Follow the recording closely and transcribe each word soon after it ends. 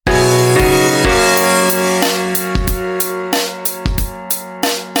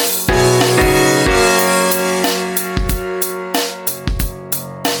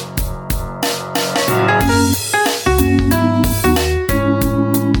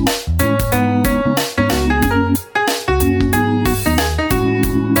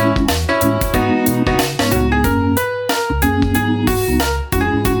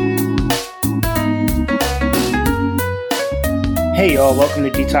all, welcome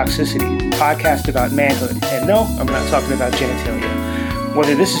to Detoxicity, the podcast about manhood. And no, I'm not talking about genitalia.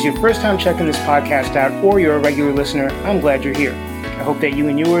 Whether this is your first time checking this podcast out or you're a regular listener, I'm glad you're here. I hope that you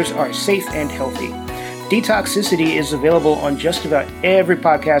and yours are safe and healthy. Detoxicity is available on just about every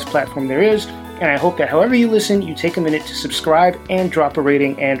podcast platform there is, and I hope that however you listen, you take a minute to subscribe and drop a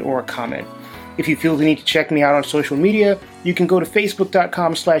rating and or a comment. If you feel the need to check me out on social media, you can go to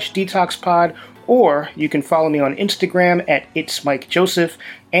facebook.com/detoxpod, or you can follow me on Instagram at It's Mike Joseph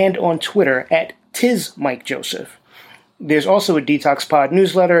and on Twitter at Tis Mike Joseph. There's also a Detox Pod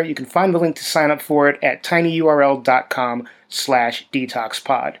newsletter. You can find the link to sign up for it at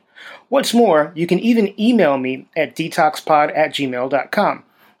tinyurl.com/detoxpod. What's more, you can even email me at detoxpod@gmail.com.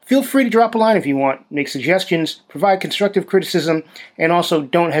 Feel free to drop a line if you want, make suggestions, provide constructive criticism, and also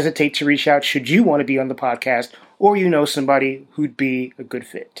don't hesitate to reach out should you want to be on the podcast or you know somebody who'd be a good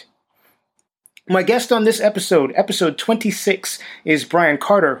fit. My guest on this episode, episode 26, is Brian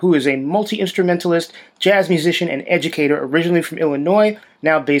Carter, who is a multi-instrumentalist, jazz musician, and educator originally from Illinois,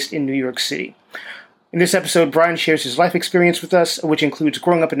 now based in New York City. In this episode, Brian shares his life experience with us, which includes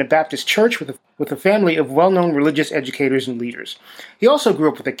growing up in a Baptist church with a family of well-known religious educators and leaders. He also grew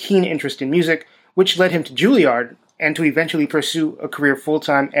up with a keen interest in music, which led him to Juilliard and to eventually pursue a career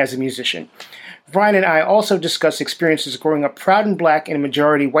full-time as a musician. Brian and I also discuss experiences growing up proud and black in a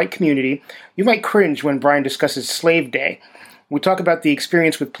majority white community. You might cringe when Brian discusses Slave Day. We talk about the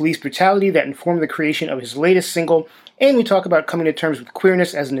experience with police brutality that informed the creation of his latest single, and we talk about coming to terms with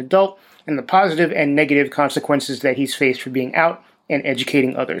queerness as an adult and the positive and negative consequences that he's faced for being out and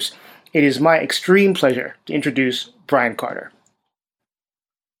educating others. It is my extreme pleasure to introduce Brian Carter.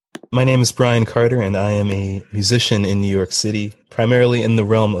 My name is Brian Carter, and I am a musician in New York City, primarily in the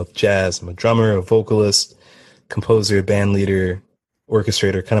realm of jazz. I'm a drummer, a vocalist, composer, band leader,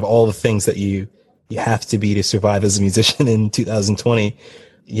 orchestrator, kind of all the things that you have to be to survive as a musician in 2020.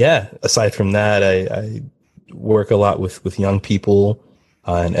 Yeah, aside from that, I work a lot with young people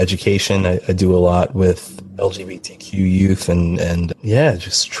and education. I do a lot with LGBTQ youth and yeah,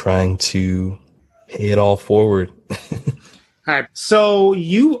 just trying to pay it all forward. All right. So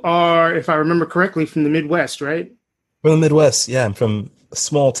you are, if I remember correctly, from the Midwest, right? From the Midwest, yeah. I'm from a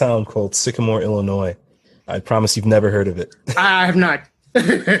small town called Sycamore, Illinois. I promise you've never heard of it. I have not.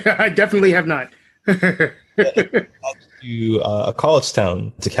 I definitely have not. To a college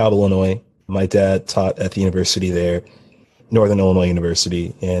town, DeKalb, Illinois. My dad taught at the university there, Northern Illinois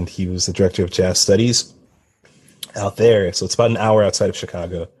University, and he was the director of jazz studies out there. So it's about an hour outside of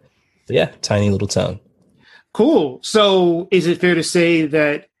Chicago. But yeah, tiny little town. Cool. So is it fair to say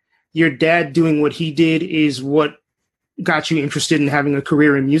that your dad doing what he did is what got you interested in having a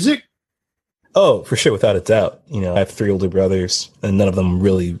career in music? Oh, for sure, without a doubt. You know, I have 3 older brothers, and none of them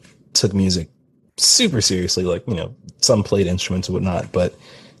really took music super seriously. Like, you know, some played instruments and whatnot, but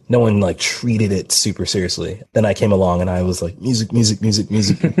no one like treated it super seriously. Then I came along and I was like, music.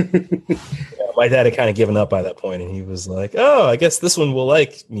 My dad had kind of given up by that point, and he was like, oh, I guess this one will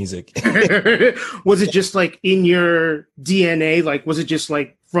like music. Was it just like in your DNA? Like, was it just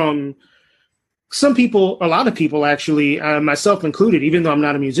like from some people, a lot of people actually, myself included, even though I'm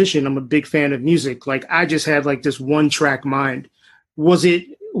not a musician, I'm a big fan of music. Like, I just had like this one track mind.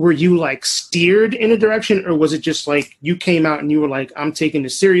 Were you like steered in a direction, or was it just like you came out and you were like, I'm taking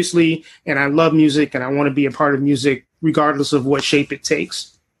this seriously and I love music and I want to be a part of music regardless of what shape it takes?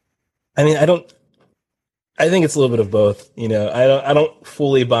 I mean, I think it's a little bit of both. You know, I don't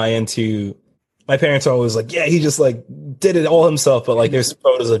fully buy into, my parents are always like, yeah, he just like did it all himself. But like, there's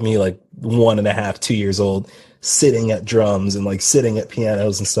photos of me like 1.5, 2 years old, sitting at drums and like sitting at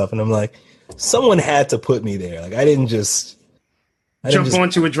pianos and stuff. And I'm like, someone had to put me there. Like, I didn't just jump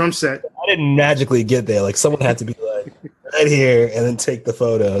onto a drum set. I didn't magically get there. Like, someone had to be like right here and then take the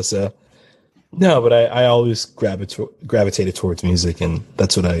photo. So no, but I always gravitated towards music, and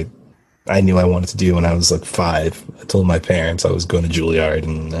that's what I knew I wanted to do when I was like 5. I told my parents I was going to Juilliard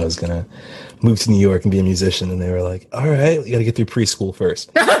and I was going to move to New York and be a musician. And they were like, all right, you got to get through preschool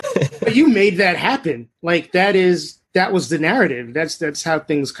first. You made that happen. Like, that was the narrative. That's how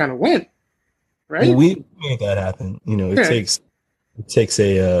things kind of went. Right. Well, we made that happen. You know, it takes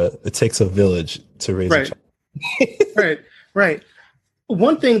a village to raise a child. Right.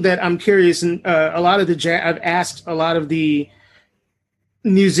 One thing that I'm curious, and I've asked a lot of the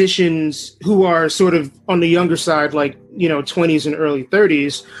musicians who are sort of on the younger side, like, you know, 20s and early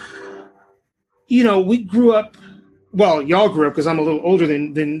 30s, you know, we grew up, well, y'all grew up, because I'm a little older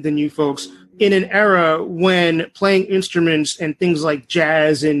than you folks, in an era when playing instruments and things like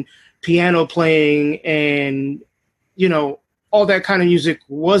jazz and piano playing and, you know, all that kind of music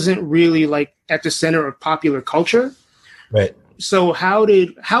wasn't really like at the center of popular culture. Right. So how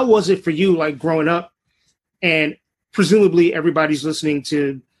was it for you, like growing up, and presumably everybody's listening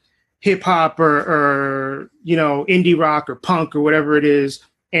to hip hop or indie rock or punk or whatever it is,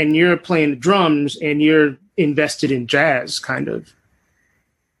 and you're playing the drums and you're invested in jazz, kind of.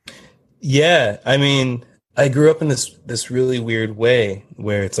 Yeah, I mean, I grew up in this really weird way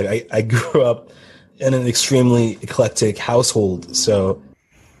where it's like I grew up in an extremely eclectic household. So,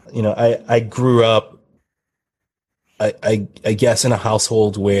 I grew up, I guess, in a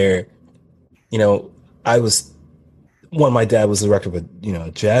household where, I was my dad was the director of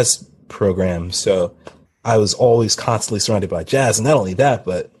a jazz program, so I was always constantly surrounded by jazz, and not only that,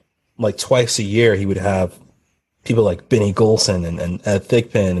 but like twice a year he would have people like Benny Golson and Ed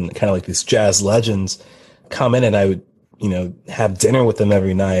Thigpen and kind of like these jazz legends come in, and I would, have dinner with them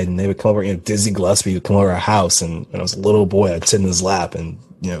every night, and they would come over, Dizzy Gillespie would come over our house, and when I was a little boy, I'd sit in his lap and,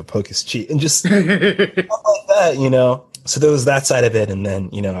 poke his cheek and just stuff like that, So there was that side of it. And then,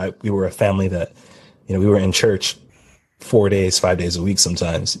 we were a family that, we were in church 4 days, 5 days a week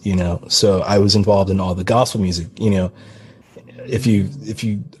sometimes, so I was involved in all the gospel music. If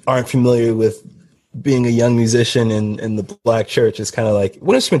you aren't familiar with being a young musician in the Black church, it's kind of like,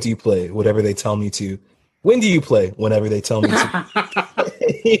 what instrument do you play? Whatever they tell me to. When do you play? Whenever they tell me to.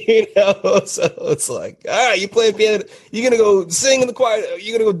 So it's like, all right, you play piano. You're going to go sing in the choir.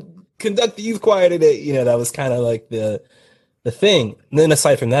 You're going to go conduct the youth choir today. That was kind of like the thing. And then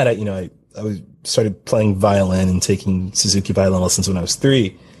aside from that, I started playing violin and taking Suzuki violin lessons when I was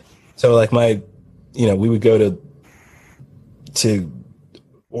 3. So like we would go to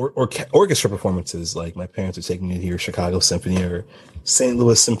orchestra performances. Like my parents would take me to hear Chicago Symphony or St.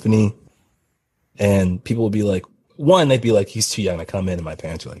 Louis Symphony, and people would be like, they'd be like, he's too young to come in, and my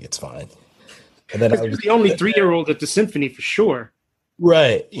parents were like, it's fine. And then I was the only 3-year-old at the symphony for sure,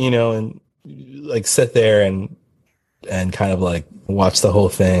 right? And like sit there and kind of like watch the whole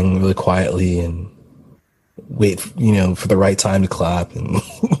thing really quietly and wait, for the right time to clap and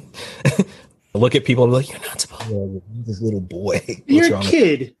look at people and be like, you're not supposed to, you're this little boy. You're a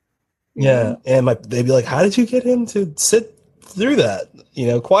kid. Yeah. And they'd be like, how did you get him to sit through that,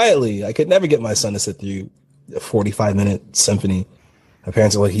 quietly? I could never get my son to sit through a 45-minute symphony. My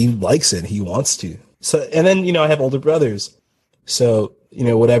parents are like, he likes it. He wants to. So, and then, I have older brothers. So,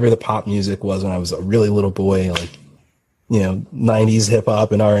 whatever the pop music was when I was a really little boy, like, 90s hip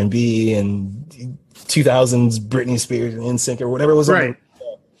hop and R&B and 2000s Britney Spears and NSYNC or whatever was right.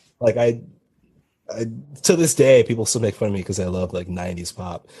 Like I to this day, people still make fun of me because I love like 90s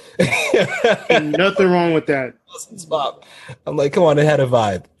pop. Nothing wrong with that. Pop. I'm like, come on, it had a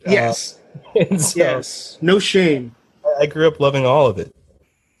vibe. Yes. So yes. No shame. I grew up loving all of it.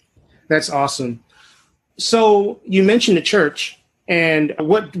 That's awesome. So you mentioned the church, and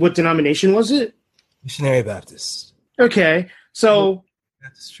what denomination was it? Missionary Baptist. Okay. So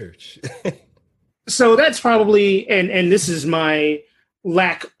Baptist Church. So that's probably, and this is my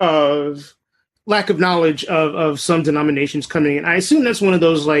lack of knowledge of some denominations coming in. I assume that's one of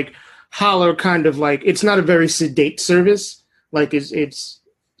those like holler kind of like, it's not a very sedate service. Like it's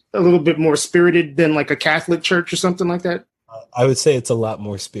a little bit more spirited than like a Catholic church or something like that. I would say it's a lot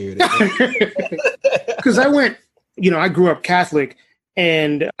more spirited. Because I grew up Catholic,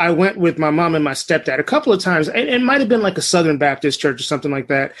 and I went with my mom and my stepdad a couple of times. And it might have been like a Southern Baptist church or something like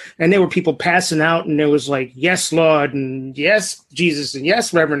that. And there were people passing out, and there was like, yes, Lord, and yes, Jesus, and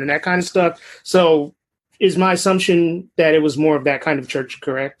yes, Reverend, and that kind of stuff. So is my assumption that it was more of that kind of church,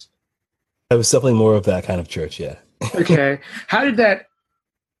 correct? It was definitely more of that kind of church, yeah. Okay. How did that,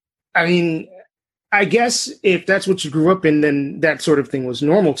 I mean, I guess if that's what you grew up in, then that sort of thing was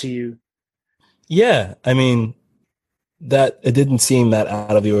normal to you. Yeah. I mean, that it didn't seem that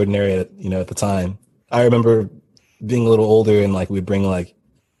out of the ordinary at the time. I remember being a little older, and like we'd bring like,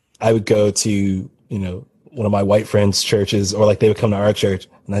 I would go to, one of my white friends' churches, or like they would come to our church,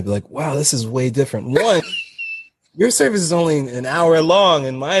 and I'd be like, wow, this is way different. One, your service is only an hour long,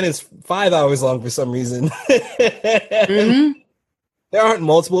 and mine is 5 hours long for some reason. Mm-hmm. There aren't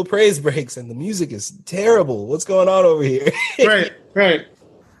multiple praise breaks, and the music is terrible. What's going on over here? Right.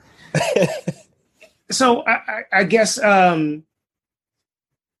 So I guess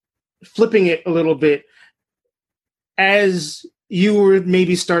flipping it a little bit, as you were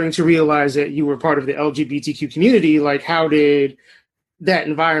maybe starting to realize that you were part of the LGBTQ community, like how did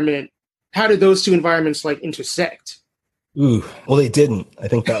those two environments like intersect? Ooh, well, they didn't. I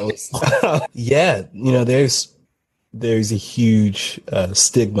think that was, yeah, there's a huge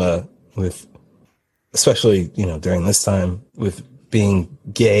stigma with, especially, during this time, with being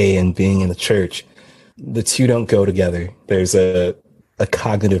gay and being in the church. The two don't go together. There's a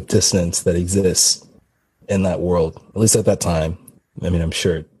cognitive dissonance that exists in that world, at least at that time. I mean, I'm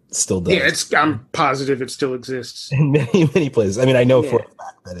sure it still does. Yeah, I'm positive it still exists. In many, many places. I mean, I know for a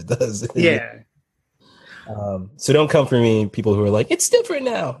fact that it does. Yeah. So don't come for me, people who are like, it's different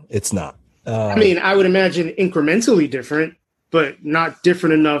now. It's not. I mean, I would imagine incrementally different, but not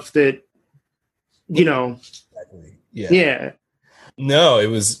different enough that, you know. Exactly. Yeah. Yeah. No, it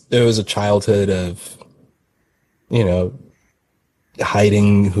was a childhood of, you know,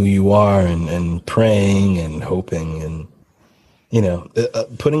 hiding who you are and praying and hoping and, you know,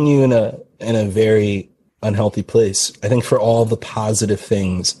 putting you in a very unhealthy place. I think for all the positive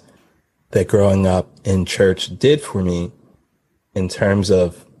things that growing up in church did for me in terms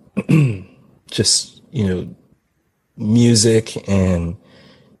of just, you know, music and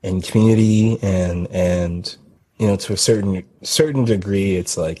community and you know, to a certain degree,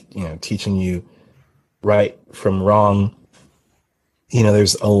 it's like, you know, teaching you right from wrong. You know,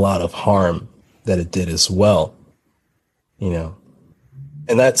 there's a lot of harm that it did as well, you know,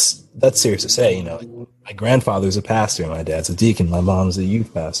 and that's serious to say. You know, my grandfather's a pastor, my dad's a deacon, my mom's a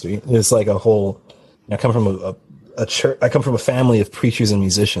youth pastor. It's like a whole, I come from a church, I come from a family of preachers and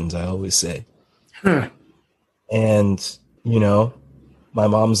musicians, I always say. And, you know, my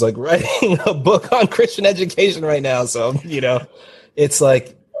mom's like writing a book on Christian education right now. So, you know, it's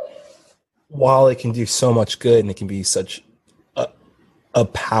like, while it can do so much good and it can be such a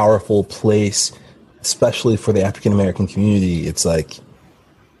powerful place, especially for the African American community, it's like,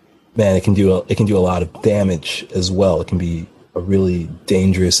 man, it can do a lot of damage as well. It can be a really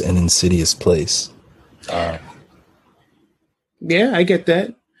dangerous and insidious place. Yeah, I get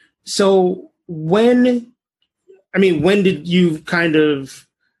that. So when did you kind of?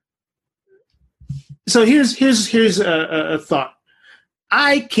 So here's a thought.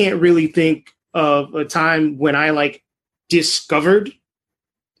 I can't really think of a time when I like discovered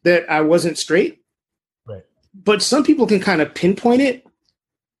that I wasn't straight. Right. But some people can kind of pinpoint it.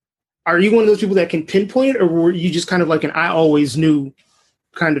 Are you one of those people that can pinpoint it, or were you just kind of like an I always knew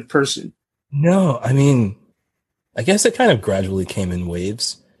kind of person? No, I mean, I guess it kind of gradually came in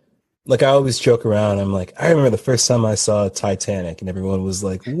waves. Like I always joke around. I'm like, I remember the first time I saw Titanic and everyone was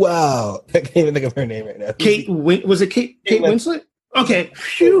like, wow. I can't even think of her name right now. Kate Winslet? Okay.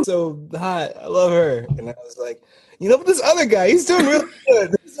 Phew. So hot. I love her. And I was like, you know, but this other guy, he's doing really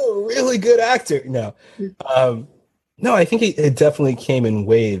good. He's a really good actor. No, I think it definitely came in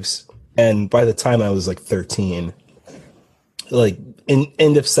waves. And by the time I was like 13, like in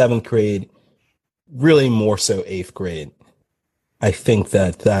end of 7th grade, really more so 8th grade, I think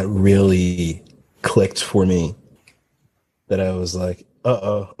that really clicked for me. That I was like,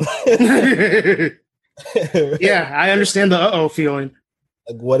 uh-oh. Yeah, I understand the uh-oh feeling.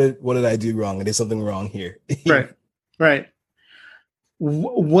 Like, what did I do wrong? I did something wrong here. Right.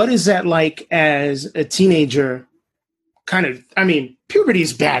 What is that like as a teenager? Kind of, I mean, puberty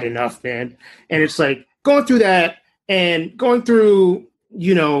is bad enough, man. And it's like going through that and going through,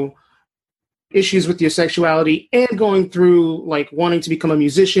 you know, issues with your sexuality and going through like wanting to become a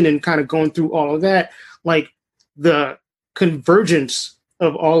musician and kind of going through all of that, like the convergence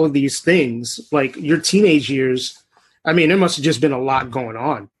of all of these things, like your teenage years. I mean, there must have just been a lot going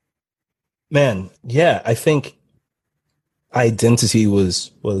on. Man, yeah, I think identity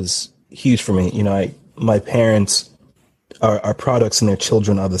was huge for me. You know, my parents are products and their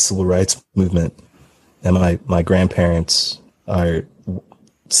children of the civil rights movement, and my grandparents are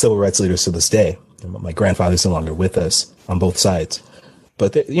civil rights leaders to this day. My grandfather's no longer with us on both sides,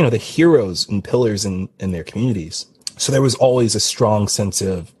 but you know, the heroes and pillars in their communities. So there was always a strong sense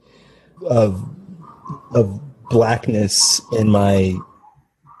of blackness in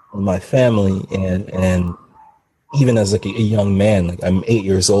my family, and even as like a young man, like I'm 8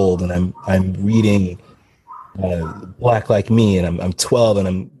 years old and I'm reading Black Like Me, and I'm 12 and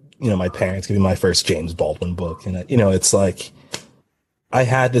I'm, you know, my parents gave me my first James Baldwin book, and you know, it's like I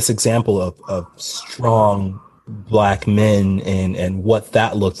had this example of strong Black men and what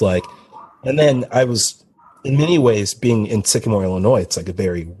that looked like. And then I was, in many ways, being in Sycamore, Illinois, it's like a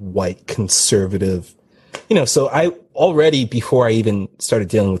very white, conservative, you know, so I already, before I even started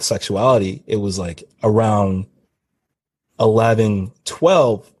dealing with sexuality, it was like around 11,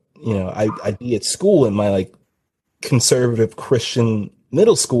 12, you know, I'd be at school in my like conservative Christian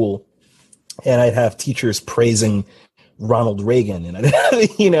middle school, and I'd have teachers praising Ronald Reagan, and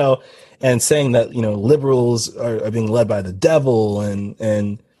you know, and saying that, you know, liberals are being led by the devil,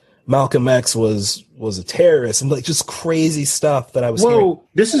 and Malcolm X was a terrorist, and like just crazy stuff that I was. Whoa, hearing.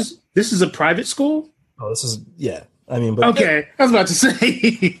 This is a private school? Oh, this is, yeah. I mean, but okay, I was about to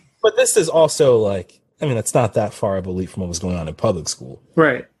say. But this is also like, I mean, it's not that far of a leap from what was going on in public school,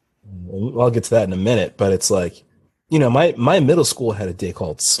 right? I'll get to that in a minute, but it's like, my middle school had a day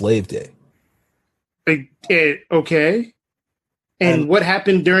called Slave Day. Okay. And what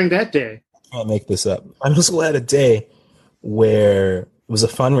happened during that day? I can't make this up. My middle school had a day where it was a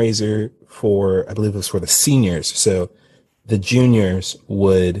fundraiser for, I believe it was for the seniors. So the juniors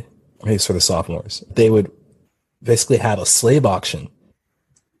would, maybe it's for the sophomores, they would basically have a slave auction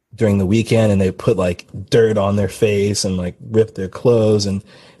during the weekend, and they put like dirt on their face and like rip their clothes, and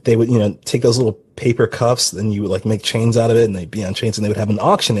they would, take those little paper cuffs, and you would like make chains out of it, and they'd be on chains, and they would have an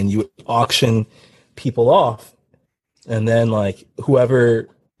auction, and you would auction people off. And then like whoever,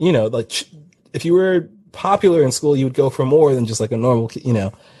 like if you were popular in school, you would go for more than just like a normal,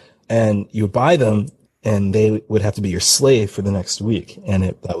 and you would buy them, and they would have to be your slave for the next week. And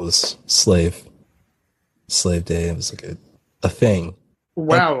that was slave day. It was like a thing.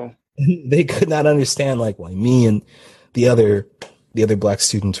 Wow. And they could not understand like why me and the other black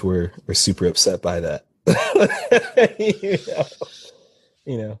students were super upset by that.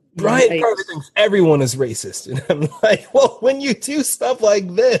 Brian Carter thinks everyone is racist, and I'm like, well, when you do stuff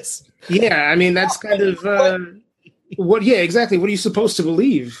like this, yeah, I mean that's kind of what. Yeah, exactly. What are you supposed to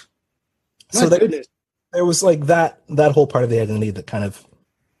believe? So there was like that whole part of the identity that kind of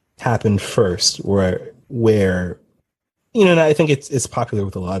happened first, where and I think it's popular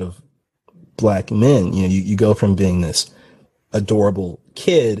with a lot of black men. You go from being this adorable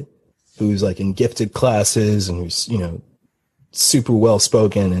kid who's like in gifted classes and who's super well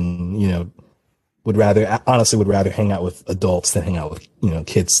spoken, and would rather hang out with adults than hang out with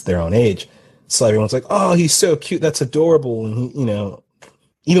kids their own age. So everyone's like, oh, he's so cute, that's adorable, and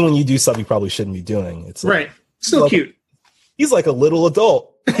even when you do stuff you probably shouldn't be doing, it's like, right, still like, cute. He's like a little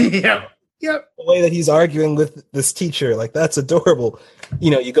adult. Yeah. Yep. The way that he's arguing with this teacher, like, that's adorable.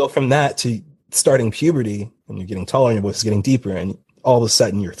 You go from that to starting puberty, and you're getting taller and your voice is getting deeper, and all of a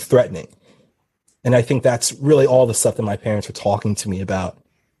sudden you're threatening. And I think that's really all the stuff that my parents were talking to me about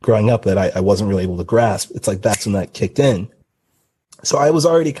growing up that I wasn't really able to grasp. It's like that's when that kicked in. So I was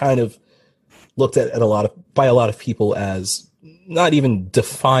already kind of looked at by a lot of people as not even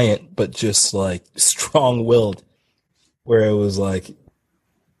defiant, but just like strong-willed, where it was like,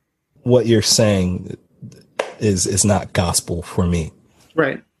 what you're saying is not gospel for me.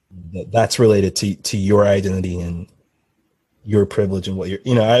 Right. That's related to your identity and your privilege and what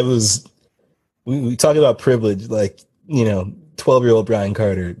we talk about privilege, like, 12-year-old Brian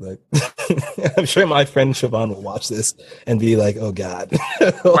Carter, like, I'm sure my friend Siobhan will watch this and be like, oh God.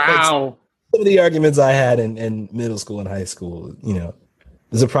 Wow. Like, some of the arguments I had in middle school and high school,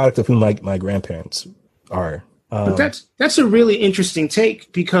 is a product of who my grandparents are. But that's a really interesting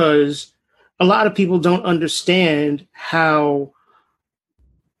take, because a lot of people don't understand how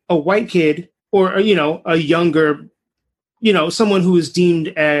a white kid or, a younger, someone who is deemed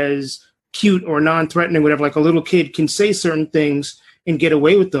as cute or non-threatening, whatever, like a little kid can say certain things and get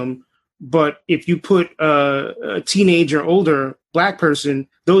away with them. But if you put a teenage or older black person,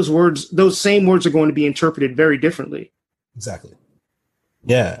 those same words are going to be interpreted very differently. Exactly.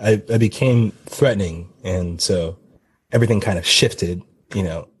 Yeah, I became threatening, and so everything kind of shifted,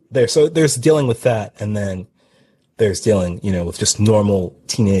 there. So there's dealing with that, and then there's dealing, with just normal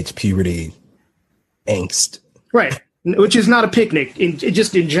teenage puberty angst. Right, which is not a picnic,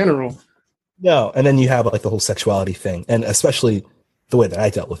 just in general. No, and then you have like the whole sexuality thing, and especially the way that I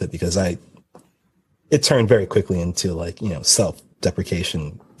dealt with it, because it turned very quickly into like,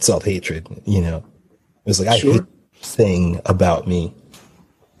 self-deprecation, self-hatred, It was like, sure. I hate this thing about me.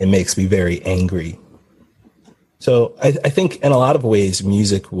 It makes me very angry. So I think in a lot of ways,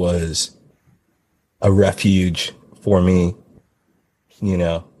 music was a refuge for me,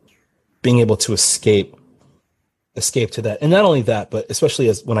 being able to escape to that. And not only that, but especially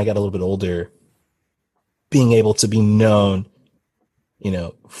as when I got a little bit older, being able to be known,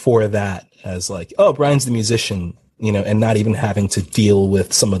 for that as like, oh, Brian's the musician, and not even having to deal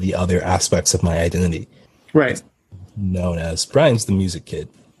with some of the other aspects of my identity. Right. Known as Brian's the music kid.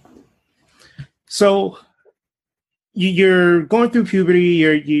 So you're going through puberty,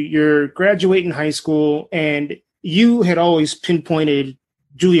 you're graduating high school, and you had always pinpointed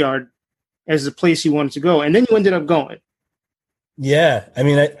Juilliard as the place you wanted to go, and then you ended up going. Yeah, I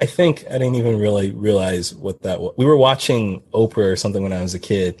mean, I think I didn't even really realize what that was. We were watching Oprah or something when I was a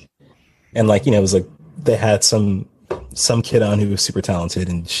kid, and like, it was like they had some kid on who was super talented,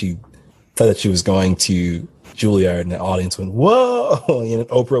 and she thought that she was going to Juilliard, and the audience went, whoa, and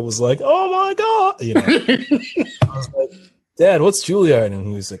Oprah was like, oh my God, I was like, Dad, what's Juilliard? And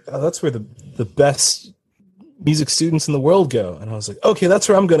he was like, oh, that's where the best music students in the world go. And I was like, okay, that's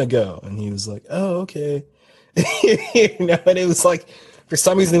where I'm gonna go. And he was like, oh, okay. And it was like for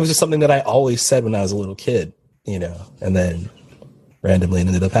some reason, it was just something that I always said when I was a little kid, and then randomly it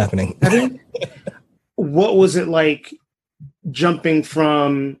ended up happening. What was it like jumping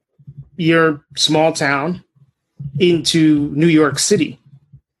from your small town into New York City?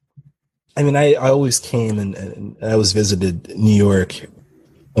 I mean, I always came and I always visited New York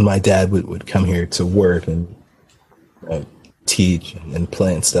when my dad would come here to work and teach and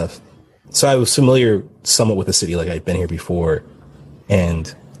play and stuff. So I was familiar somewhat with the city, like I'd been here before.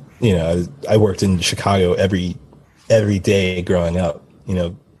 And, I worked in Chicago every day growing up,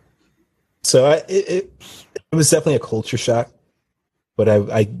 So it was definitely a culture shock, but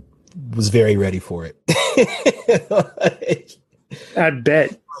I was very ready for it. I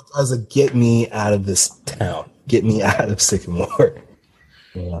bet. I was like, get me out of this town. Get me out of Sycamore.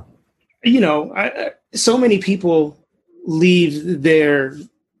 Yeah. So many people leave their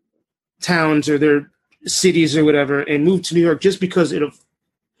towns or their cities or whatever and move to New York just because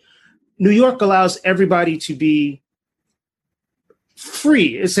New York allows everybody to be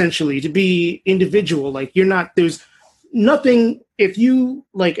free, essentially, to be individual. Like there's nothing, if you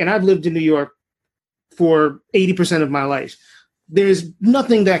like, and I've lived in New York for 80% of my life. There's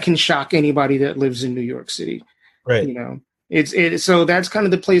nothing that can shock anybody that lives in New York City. Right. So that's kind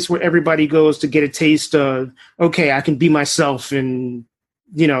of the place where everybody goes to get a taste of, okay, I can be myself and,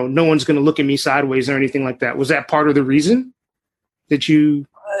 no one's going to look at me sideways or anything like that. Was that part of the reason that you?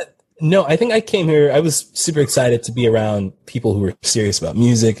 No, I think I came here. I was super excited to be around people who were serious about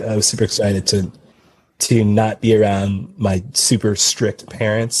music. I was super excited to not be around my super strict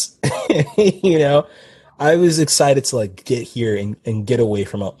parents, I was excited to like get here and get away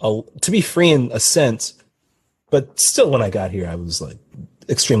from to be free in a sense, but still when I got here, I was like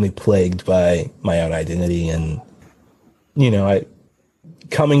extremely plagued by my own identity and,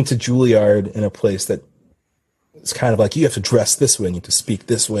 coming to Juilliard in a place that it's kind of like, you have to dress this way and you have to speak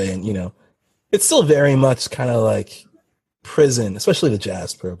this way. And, it's still very much kind of like prison, especially the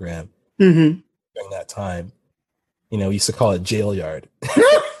jazz program during that time. We used to call it jail yard.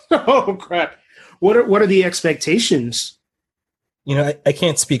 Oh, crap. What are the expectations? I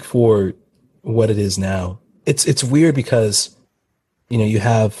can't speak for what it is now. It's weird because, you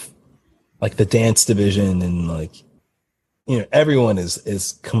have like the dance division and like, everyone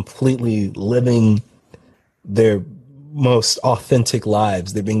is completely living their most authentic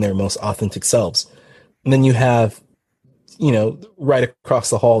lives. They're being their most authentic selves. And then you have, right across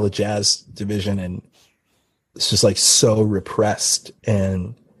the hall, the jazz division, and it's just like so repressed.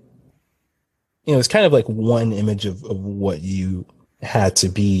 And, it's kind of like one image of what you had to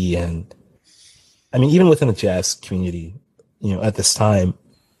be. And I mean, even within the jazz community, at this time,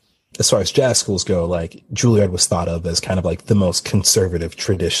 as far as jazz schools go, like Juilliard was thought of as kind of like the most conservative,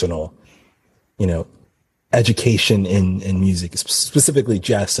 traditional, education in music, specifically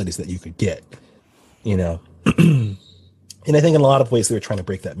jazz studies that you could get, And I think in a lot of ways they were trying to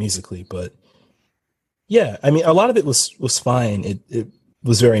break that musically, but yeah, I mean, a lot of it was fine. It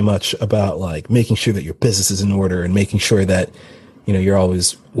was very much about like making sure that your business is in order and making sure that, you're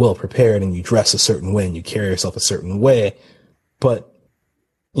always well prepared and you dress a certain way and you carry yourself a certain way. But,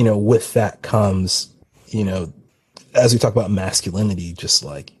 with that comes, as we talk about masculinity, just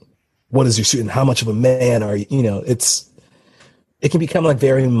like, what is your suit and how much of a man are you? It can become like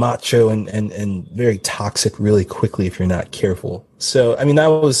very macho and very toxic really quickly if you're not careful. So, I mean, that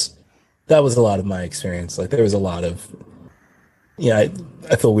was a lot of my experience. Like there was a lot of, I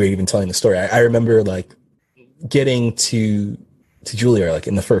feel weird even telling the story. I remember like getting to Juilliard, like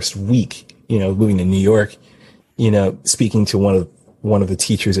in the first week, moving to New York, speaking to one of the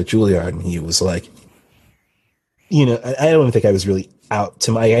teachers at Juilliard, and he was like, I don't even think I was really out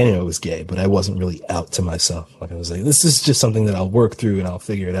to I know I was gay, but I wasn't really out to myself. Like I was like, this is just something that I'll work through and I'll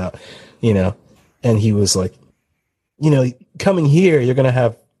figure it out, and he was like, coming here, you're going to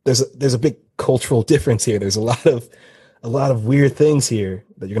have, there's a big cultural difference here. There's a lot of weird things here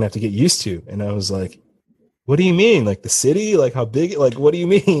that you're gonna have to get used to. And I was like, what do you mean? Like the city? Like how big? Like, what do you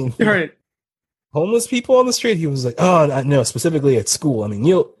mean? Right. Homeless people on the street? He was like, oh, no, specifically at school. I mean,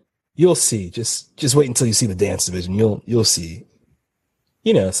 you'll see. Just wait until you see the dance division. You'll see.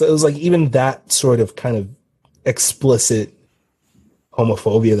 So it was like even that sort of kind of explicit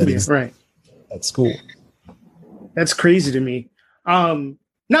homophobia that is right at school. That's crazy to me.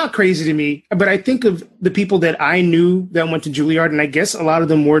 Not crazy to me, but I think of the people that I knew that went to Juilliard, and I guess a lot of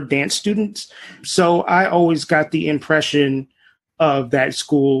them were dance students. So I always got the impression of that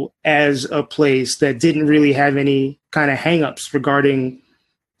school as a place that didn't really have any kind of hangups regarding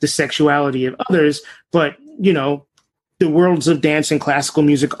the sexuality of others. But, the worlds of dance and classical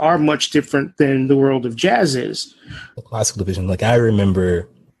music are much different than the world of jazz is. The classical division, like I remember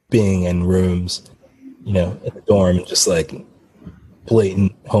being in rooms, in the dorm, just like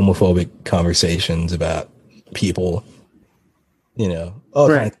blatant homophobic conversations about people, all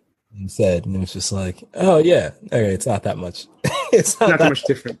right. kinds of things said, and it was just like, oh yeah, okay, it's not that much. It's not that much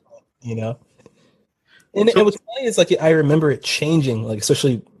different, And what's funny is like I remember it changing, like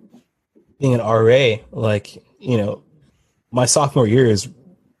especially being an RA, like my sophomore year is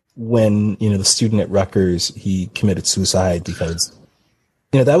when the student at Rutgers, he committed suicide because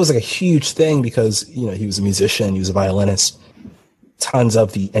that was like a huge thing because he was a musician, he was a violinist. Tons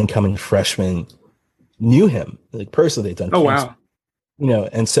of the incoming freshmen knew him, like personally. They'd done. Oh wow!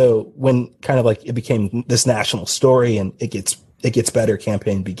 And so when kind of like it became this national story and it gets better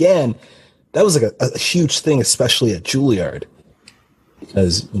campaign began, that was like a huge thing, especially at Juilliard,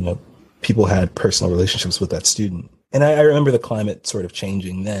 because people had personal relationships with that student. And I remember the climate sort of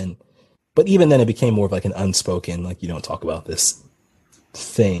changing then, but even then it became more of like an unspoken, like you don't talk about this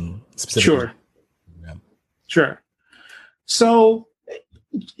thing specifically. Sure. So,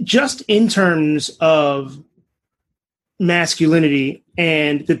 just in terms of masculinity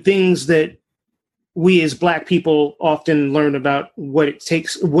and the things that we as Black people often learn about what it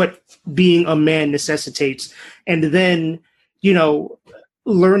takes, what being a man necessitates, and then,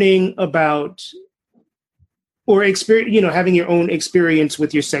 learning about or experience, having your own experience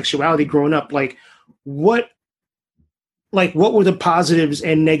with your sexuality growing up, what were the positives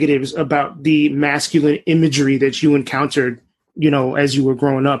and negatives about the masculine imagery that you encountered, as you were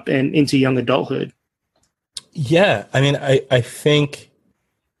growing up and into young adulthood? Yeah. I mean, I think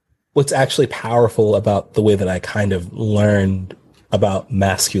what's actually powerful about the way that I kind of learned about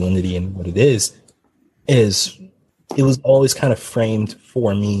masculinity and what it is it was always kind of framed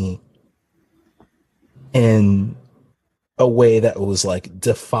for me in a way that was like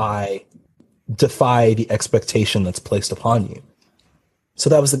defy the expectation that's placed upon you. So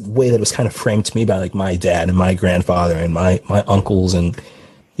that was the way that it was kind of framed to me by like my dad and my grandfather and my uncles and,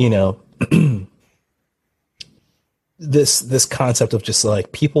 this concept of just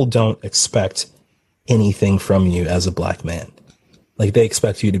like people don't expect anything from you as a Black man. Like they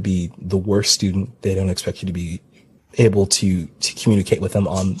expect you to be the worst student. They don't expect you to be able to communicate with them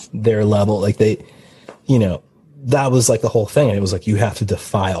on their level. Like they, that was like the whole thing. And it was like, you have to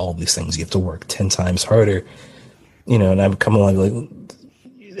defy all these things. You have to work 10 times harder, and I would come along like,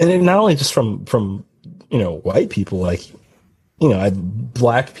 and not only just from white people, like,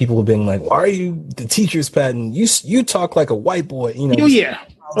 Black people being like, why are you the teacher's pet? And you talk like a white boy, Oh yeah.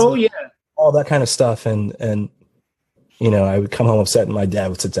 All that kind of stuff. And I would come home upset and my dad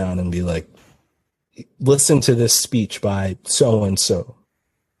would sit down and be like, listen to this speech by so-and-so.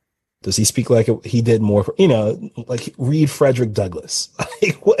 Does he speak like he did more, like read Frederick Douglass?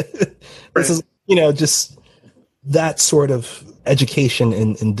 Like what? This is, just that sort of education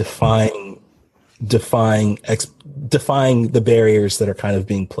in defying the barriers that are kind of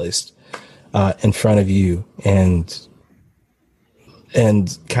being placed in front of you and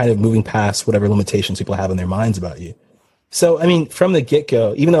kind of moving past whatever limitations people have in their minds about you. So, I mean, from the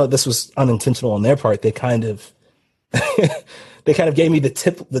get-go, even though this was unintentional on their part, they kind of gave me the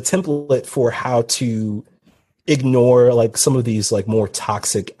template for how to ignore like some of these like more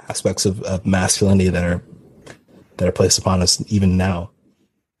toxic aspects of masculinity that are placed upon us even now.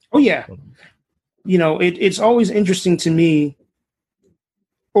 Oh yeah. It's always interesting to me,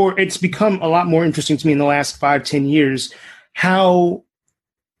 or it's become a lot more interesting to me in the last 5-10 years, how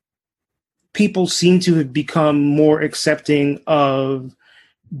people seem to have become more accepting of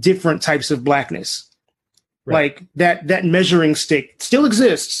different types of Blackness. Right. Like that measuring stick still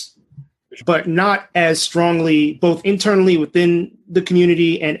exists, but not as strongly, both internally within the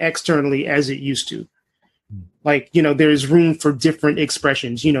community and externally as it used to. Like, there's room for different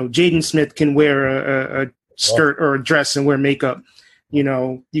expressions. Jaden Smith can wear a skirt or a dress and wear makeup. You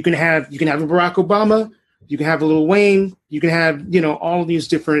can have a Barack Obama, you can have a Lil Wayne, you can have, all of these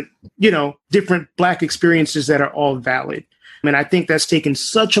different Black experiences that are all valid. And I think that's taken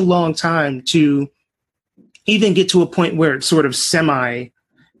such a long time to even get to a point where it's sort of semi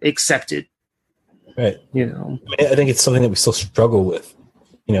accepted. Right. I think it's something that we still struggle with.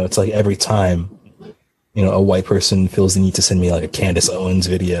 It's like every time, a white person feels the need to send me like a Candace Owens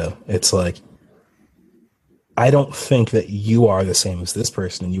video. It's like, I don't think that you are the same as this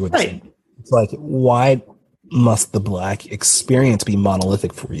person and you are the same. It's like, why must the Black experience be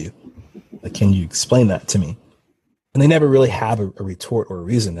monolithic for you? Like, can you explain that to me? And they never really have a retort or a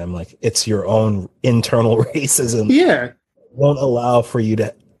reason. I'm like, it's your own internal racism. Yeah. Won't allow for you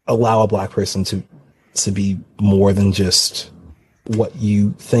to allow a Black person to to be more than just what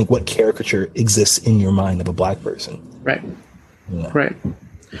you think, what caricature exists in your mind of a black person. Right. Yeah. Right.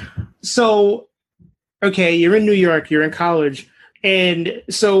 So, okay, you're in New York, you're in college. And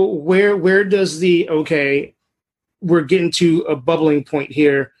so where does we're getting to a bubbling point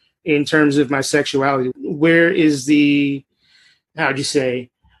here in terms of my sexuality. Where is how'd you say,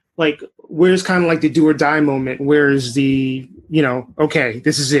 like, where's kind of like the do or die moment? Where's the, okay,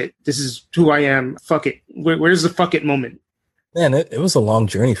 this is it. This is who I am. Fuck it. Where's the fuck it moment? Man, it was a long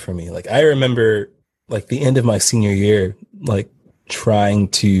journey for me. Like, I remember like the end of my senior year, like trying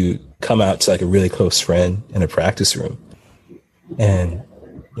to come out to like a really close friend in a practice room. And,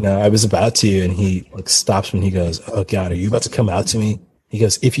 I was about to, and he like stops me and he goes, "Oh God, are you about to come out to me?" He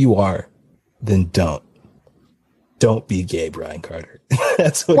goes, "If you are, then don't be gay, Brian Carter."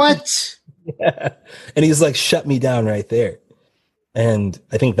 That's what? Yeah. And he's like, shut me down right there. And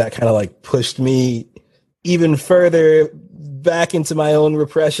I think that kind of like pushed me even further back into my own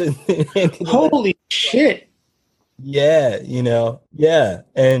repression. Holy shit. Yeah. Yeah.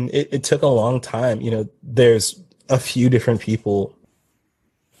 And it took a long time. There's a few different people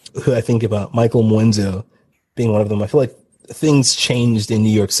who I think about, Michael Mwenzo being one of them. I feel like things changed in New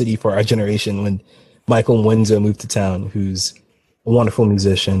York City for our generation when Michael Mwenzo moved to town, who's a wonderful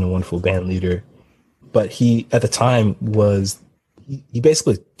musician, a wonderful band leader. But he, at the time, he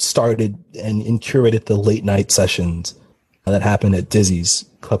basically started and curated the late night sessions that happened at Dizzy's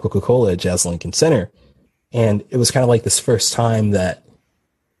Club Coca-Cola at Jazz Lincoln Center. And it was kind of like this first time that,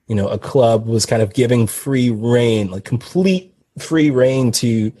 a club was kind of giving free reign, like complete free reign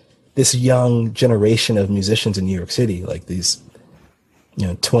to this young generation of musicians in New York City, like these,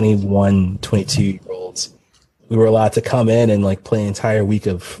 21, 22-year-olds. We were allowed to come in and like play an entire week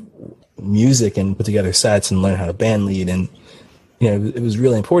of music and put together sets and learn how to band lead. And, it was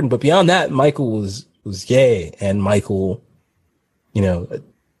really important. But beyond that, Michael was gay, and Michael,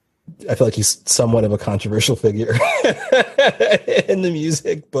 I feel like he's somewhat of a controversial figure in the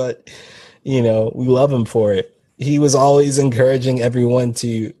music, but, we love him for it. He was always encouraging everyone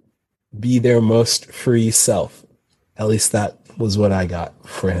to be their most free self. At least that was what I got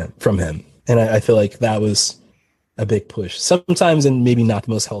from him. And I feel like that was a big push, sometimes in maybe not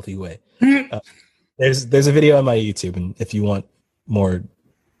the most healthy way. There's a video on my YouTube, and if you want more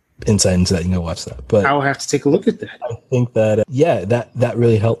insight into that, you can watch that. But I'll have to take a look at that. I think that that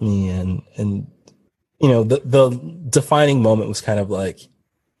really helped me, and the defining moment was kind of like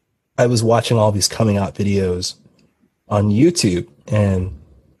I was watching all these coming out videos on YouTube, and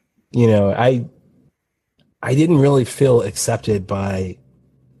I didn't really feel accepted by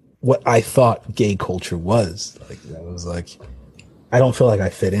what I thought gay culture was. Like, I was like, I don't feel like I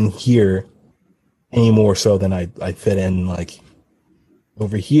fit in here any more so than I fit in like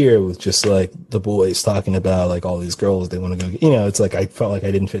over here with just like the boys talking about like all these girls they want to go, it's like I felt like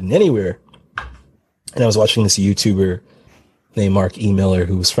I didn't fit in anywhere. And I was watching this YouTuber named Mark E. Miller,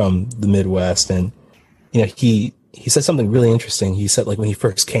 who was from the Midwest, and he said something really interesting. He said like when he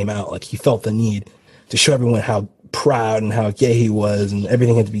first came out, like he felt the need to show everyone how proud and how gay he was, and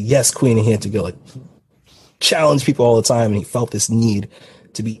everything had to be yes queen, and he had to go like challenge people all the time, and he felt this need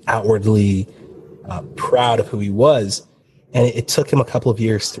to be outwardly proud of who he was. And it took him a couple of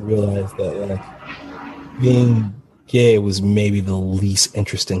years to realize that like being gay was maybe the least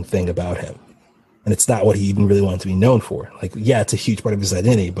interesting thing about him, and it's not what he even really wanted to be known for. Like, yeah, it's a huge part of his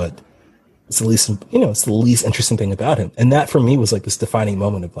identity, but it's the least it's the least interesting thing about him. And that for me was like this defining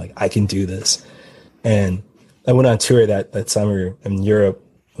moment of like, I can do this. And I went on tour that summer in Europe.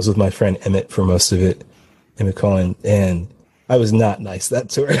 I was with my friend Emmett for most of it, Emmett Cohen, and I was not nice that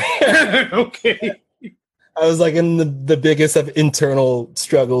tour. Okay. I was like in the biggest of internal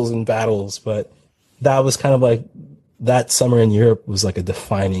struggles and battles, but that was kind of like that summer in Europe was like a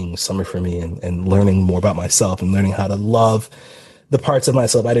defining summer for me, and learning more about myself and learning how to love the parts of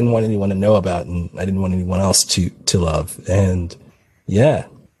myself I didn't want anyone to know about, and I didn't want anyone else to love. And yeah,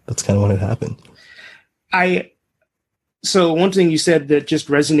 that's kind of when it happened. So one thing you said that just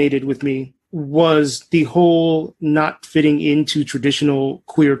resonated with me was the whole not fitting into traditional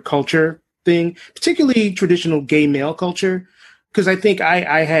queer culture thing, particularly traditional gay male culture. Because I think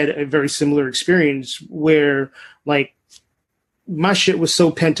I had a very similar experience where like my shit was so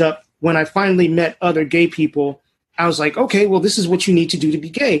pent up. When I finally met other gay people, I was like, okay, well, this is what you need to do to be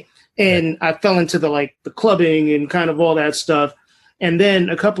gay. And I fell into the clubbing and kind of all that stuff. And then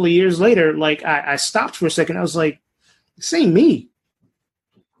a couple of years later, like I stopped for a second. I was like, this ain't me.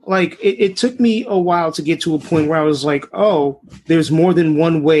 Like it took me a while to get to a point where I was like, oh, there's more than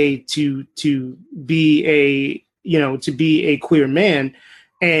one way to be a queer man.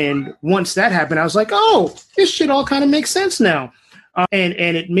 And once that happened, I was like, oh, this shit all kind of makes sense now. And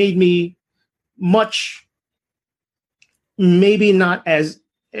it made me much, maybe not as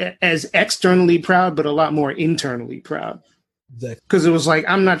externally proud, but a lot more internally proud. Because it was like,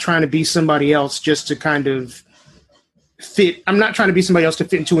 I'm not trying to be somebody else just to kind of fit. I'm not trying to be somebody else to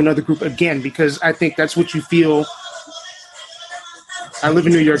fit into another group again, because I think that's what you feel. I live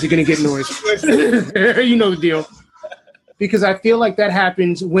in New York. You're going to get noise. You know the deal. Because I feel like that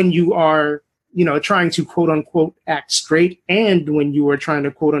happens when you are, trying to quote unquote act straight, and when you are trying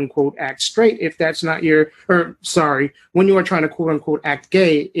to quote unquote act straight, if that's not when you are trying to quote unquote act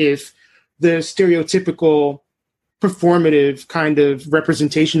gay, if the stereotypical performative kind of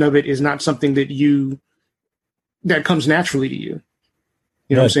representation of it is not something that comes naturally to you.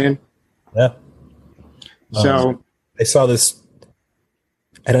 You know what I'm saying? Yeah. So I saw this.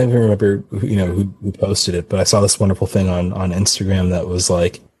 I don't even remember who posted it, but I saw this wonderful thing on Instagram that was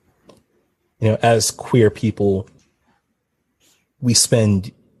like, as queer people, we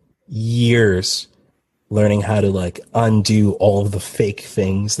spend years learning how to like undo all of the fake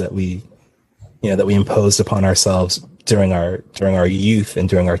things that we imposed upon ourselves during our youth and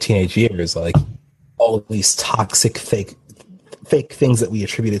during our teenage years, like all of these toxic fake things that we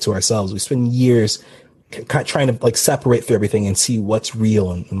attributed to ourselves. We spend years trying to like separate through everything and see what's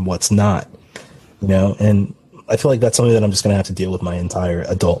real and what's not, and I feel like that's something that I'm just going to have to deal with my entire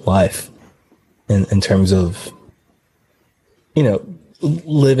adult life in terms of,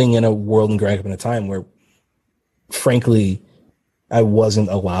 living in a world and growing up in a time where, frankly, I wasn't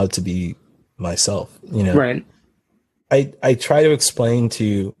allowed to be myself, Right. I try to explain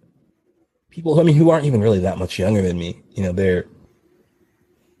to people, who aren't even really that much younger than me, they're,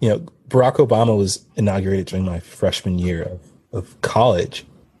 Barack Obama was inaugurated during my freshman year of college.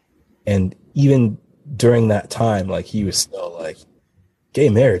 And even during that time, like he was still like, gay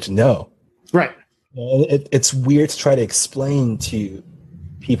marriage, no. Right. It's weird to try to explain to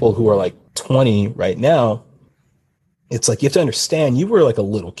people who are like 20 right now. It's like, you have to understand, you were like a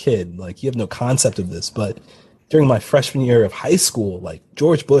little kid, like you have no concept of this. But during my freshman year of high school, like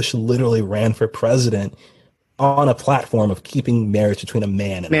George Bush literally ran for president on a platform of keeping marriage between a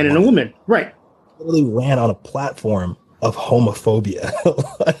man and a woman. Right. Literally ran on a platform of homophobia.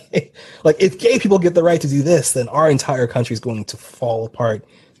 like if gay people get the right to do this, then our entire country is going to fall apart.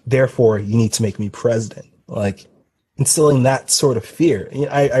 Therefore, you need to make me president. Like instilling that sort of fear.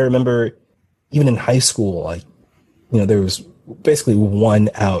 I remember even in high school, like, there was basically one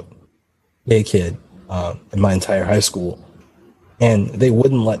out gay kid in my entire high school, and they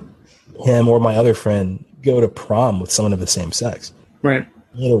wouldn't let him or my other friend go to prom with someone of the same sex. Right.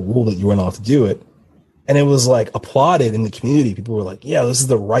 You had a rule that you weren't allowed to do it. And it was like applauded in the community. People were like, yeah, this is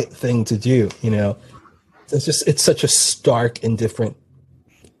the right thing to do. It's such a stark and different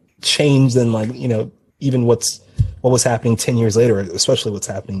change than like, even what was happening 10 years later, especially what's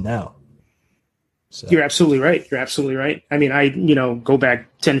happening now. So. You're absolutely right. I mean, I, go back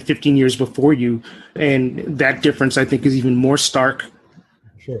 10, 15 years before you, and that difference I think is even more stark,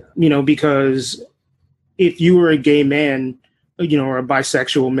 sure. Because if you were a gay man, or a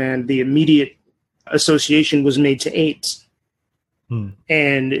bisexual man, the immediate association was made to AIDS.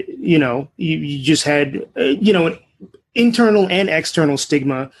 And, you just had, an internal and external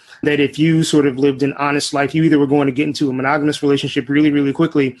stigma that if you sort of lived an honest life, you either were going to get into a monogamous relationship really, really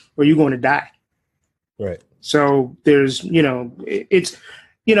quickly, or you're going to die. Right. So there's, it's,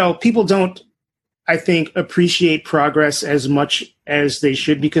 people don't, I think, appreciate progress as much as they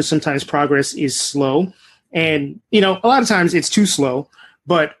should, because sometimes progress is slow. And, a lot of times it's too slow.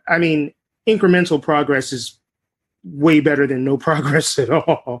 But I mean, incremental progress is way better than no progress at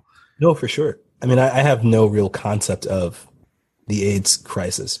all. No, for sure. I mean, I have no real concept of the AIDS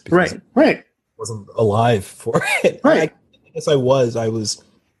crisis. Right. I wasn't alive for it. Right. I guess I was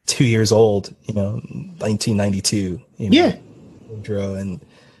 2 years old, 1992. Yeah. And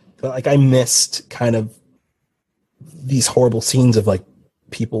like I missed kind of these horrible scenes of like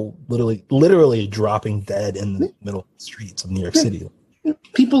people literally dropping dead in the middle streets of New York City.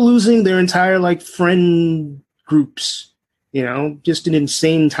 People losing their entire like friend groups, just an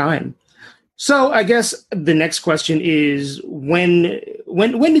insane time. So I guess the next question is when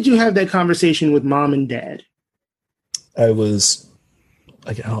did you have that conversation with mom and dad? I was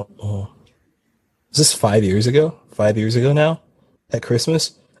like, I don't know. Was this 5 years ago? 5 years ago now at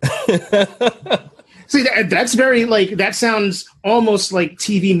Christmas? See, that's very like, that sounds almost like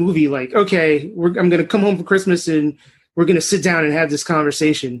TV movie. Like, okay, I'm going to come home for Christmas and we're going to sit down and have this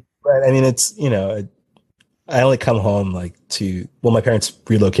conversation. Right. I mean, it's, I only come home my parents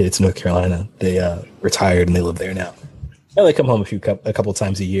relocated to North Carolina. They retired and they live there now. I only come home a couple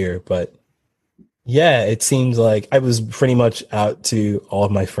times a year, but yeah, it seems like I was pretty much out to all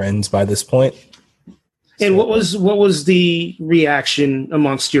of my friends by this point. And So what was the reaction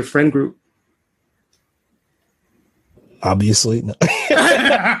amongst your friend group? obviously, no.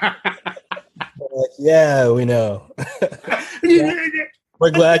 Like, yeah, we know. Yeah,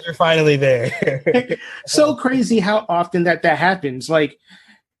 we're glad you're finally there. So crazy how often that happens. Like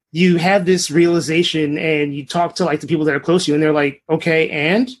you have this realization and you talk to like the people that are close to you and they're like, okay,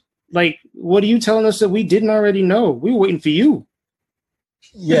 and like, what are you telling us that we didn't already know? We were waiting for you.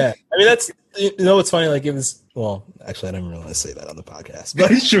 Yeah, I mean that's what's funny. Like it was well, actually, I didn't really want to say that on the podcast,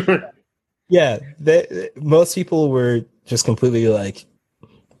 but Sure. yeah, most people were just completely like,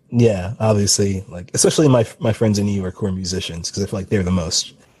 yeah, obviously, like especially my friends in New York who are musicians because I feel like they're the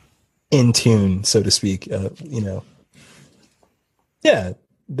most in tune, so to speak. Yeah,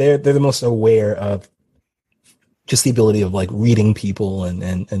 they're the most aware of just the ability of like reading people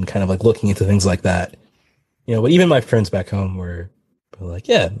and kind of like looking into things like that. But even my friends back home were like,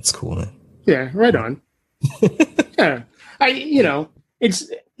 yeah, it's cool, man. Yeah, right on. Yeah.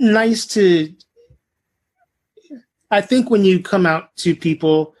 It's nice to I think when you come out to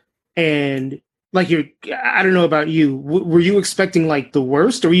people and like I don't know about you, were you expecting like the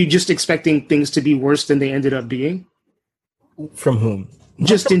worst or were you just expecting things to be worse than they ended up being? From whom?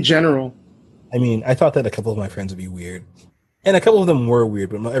 Just in general. I mean, I thought that a couple of my friends would be weird, and a couple of them were weird,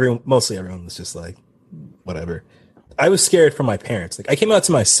 but mostly everyone was just like, whatever. I was scared for my parents. Like, I came out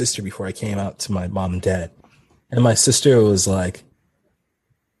to my sister before I came out to my mom and dad, and my sister was like,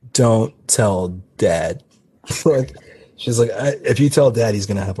 "Don't tell dad." Like, she's like, "If you tell dad, he's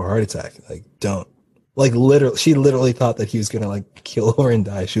gonna have a heart attack. Like, don't." Like, literally, she literally thought that he was gonna like kill her and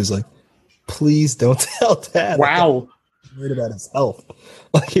die. She was like, "Please don't tell dad." Wow. I'm worried about his health.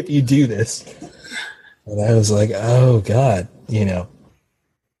 Like, if you do this. And I was like, oh God,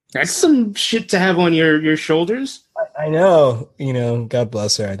 That's some shit to have on your shoulders. I know, God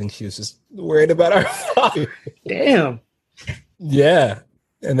bless her. I think she was just worried about our father. Damn. Yeah.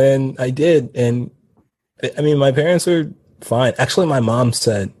 And then I did. And I mean, my parents were fine. Actually, my mom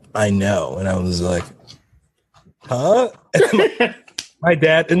said, I know. And I was like, huh? My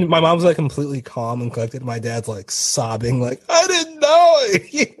dad and my mom's like completely calm and collected. My dad's like sobbing, like, I didn't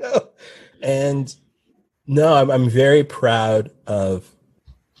know. And no, I'm very proud of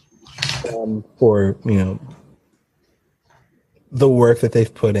for the work that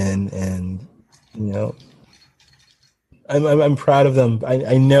they've put in, and I'm proud of them.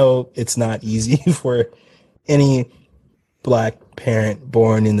 I know it's not easy for any Black parent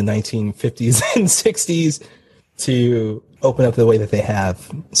born in the 1950s and 60s to open up the way that they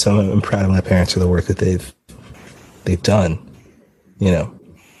have. So I'm proud of my parents for the work that they've done.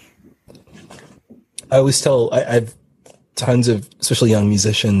 I always tell I've tons of especially young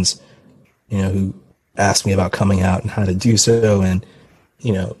musicians, who ask me about coming out and how to do so, and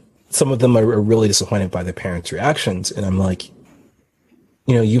some of them are really disappointed by their parents' reactions, and I'm like,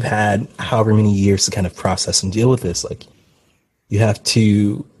 you've had however many years to kind of process and deal with this. Like, you have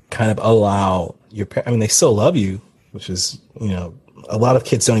to kind of allow your parents. I mean, they still love you, which is a lot of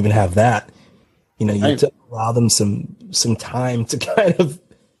kids don't even have that. You have to allow them some time to kind of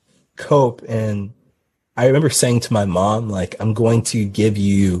cope. And I remember saying to my mom, like, I'm going to give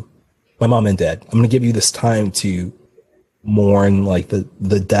you, my mom and dad, I'm going to give you this time to mourn like the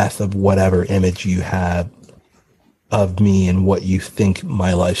death of whatever image you have of me and what you think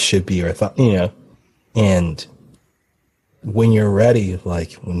my life should be, or thought, and when you're ready,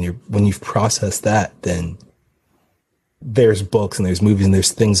 like when you've processed that, then there's books and there's movies and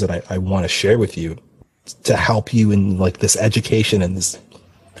there's things that I want to share with you to help you in like this education and this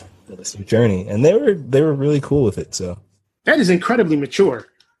journey. And they were really cool with it. So that is incredibly mature.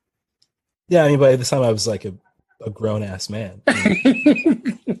 Yeah, I mean, by the time I was like a grown ass man.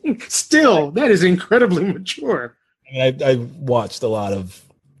 Still, that is incredibly mature. I mean, I watched a lot of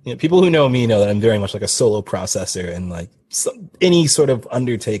people who know me know that I'm very much like a solo processor, and like any sort of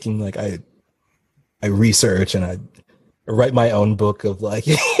undertaking, like I research and I write my own book of like,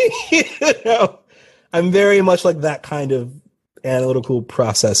 I'm very much like that kind of analytical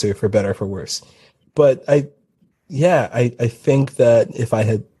processor, for better or for worse. But I think that if I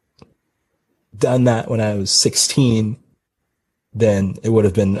had done that when I was 16, then it would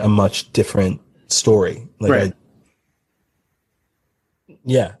have been a much different story. Like, right.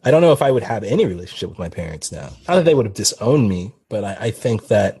 I don't know if I would have any relationship with my parents now. Not that they would have disowned me, but I think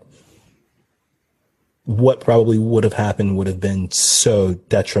that what probably would have happened would have been so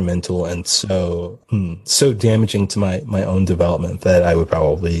detrimental and so damaging to my own development that I would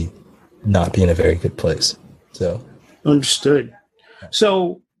probably not be in a very good place. So Understood.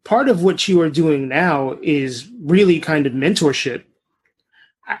 So part of what you are doing now is really kind of mentorship.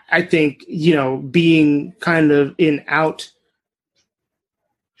 I think, being kind of an out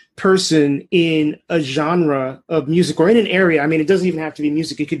person in a genre of music or in an area. I mean, it doesn't even have to be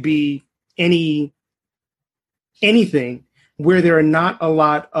music. It could be anything where there are not a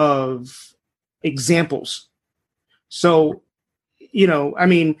lot of examples. So, I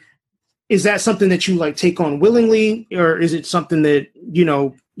mean, is that something that you like take on willingly, or is it something that,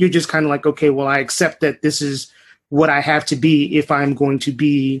 you're just kind of like, okay, well, I accept that this is what I have to be if I'm going to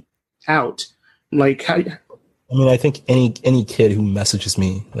be out? Like, how? I mean, I think any kid who messages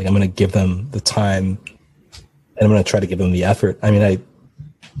me, like, I'm going to give them the time and I'm going to try to give them the effort. I mean, I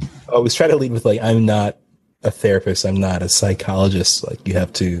always try to lead with, like, I'm not a therapist. I'm not a psychologist. Like, you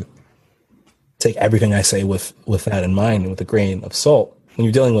have to take everything I say with that in mind and with a grain of salt. When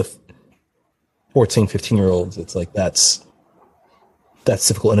you're dealing with 14, 15-year-olds, it's like that's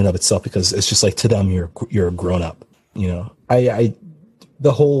difficult in and of itself, because it's just like, to them, you're a grown up. I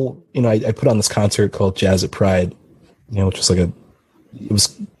put on this concert called Jazz at Pride, which was it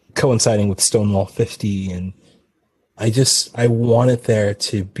was coinciding with Stonewall 50, and I wanted there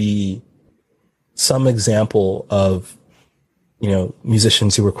to be some example of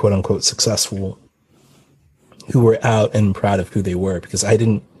musicians who were quote unquote successful, who were out and proud of who they were, because I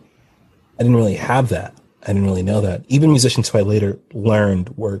didn't really have that. I didn't really know that. Even musicians who I later learned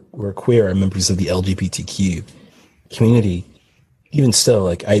were queer, or members of the LGBTQ community. Even still,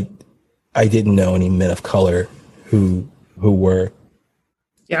 like, I didn't know any men of color who were.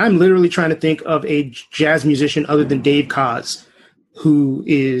 Yeah, I'm literally trying to think of a jazz musician other than Dave Koz who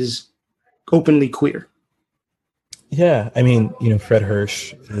is openly queer. Yeah, I mean, Fred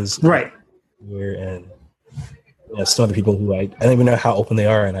Hirsch is right queer, and some other people who I don't even know how open they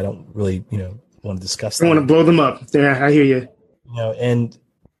are, and I don't really want to discuss that. I want to blow them up. Yeah, I hear you. And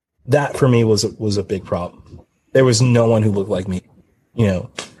that for me was a big problem. There was no one who looked like me,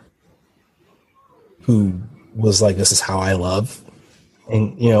 who was like, this is how I love.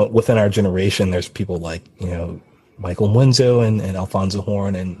 And, within our generation, there's people like, Michael Mwenzo and Alfonso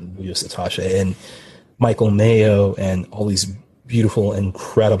Horn and Julio Satasha and Michael Mayo and all these beautiful,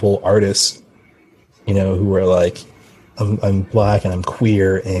 incredible artists, who were like, I'm black and I'm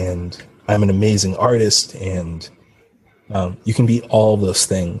queer and I'm an amazing artist, and you can be all of those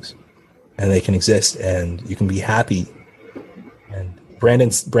things, and they can exist, and you can be happy. And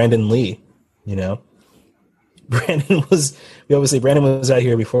Brandon Lee, Brandon was out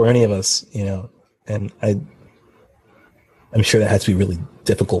here before any of us, and I'm sure that had to be really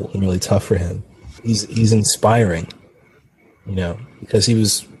difficult and really tough for him. He's inspiring, because he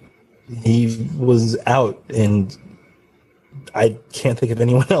was out, and I can't think of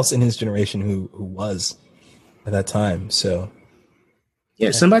anyone else in his generation who was at that time. So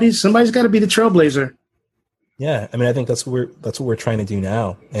yeah, somebody's got to be the trailblazer. Yeah, I mean, I think that's what we're trying to do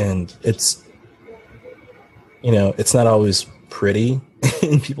now, and it's it's not always pretty,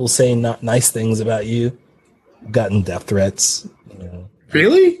 and people say not nice things about you. I've gotten death threats.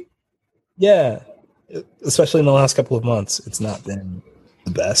 Really? Yeah, especially in the last couple of months, it's not been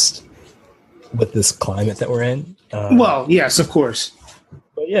the best with this climate that we're in. Well, yes, of course.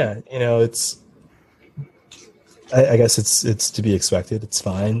 But yeah, it's. I guess it's to be expected. It's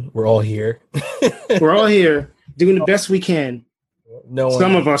fine. We're all here. We're all here doing the best we can.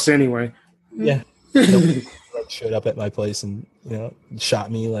 Some of us, anyway. Yeah. Nobody showed up at my place and shot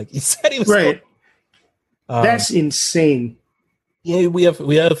me like he said he was. Right. That's insane. Yeah, we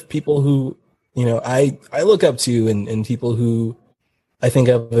have people who I look up to, and people who I think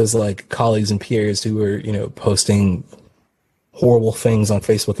of as like colleagues and peers who are posting horrible things on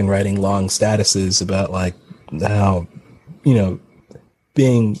Facebook and writing long statuses about like how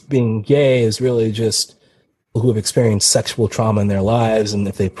being gay is really just people who have experienced sexual trauma in their lives, and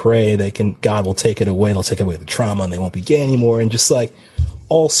if they pray, God will take it away. They'll take away the trauma, and they won't be gay anymore. And just like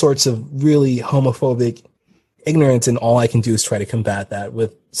all sorts of really homophobic ignorance, and all I can do is try to combat that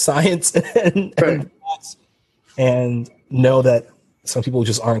with science and know that some people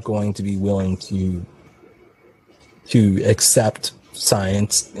just aren't going to be willing to accept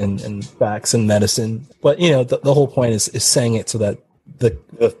science and facts and medicine. But the whole point is saying it so that the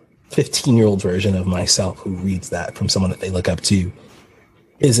 15-year-old version of myself who reads that from someone that they look up to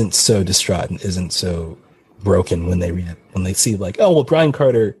isn't so distraught and isn't so broken when they read it, when they see like, oh well, Bryan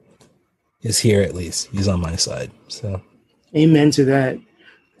Carter is here, at least he's on my side. So amen to that.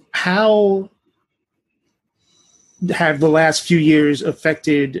 How have the last few years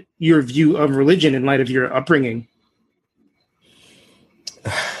affected your view of religion in light of your upbringing?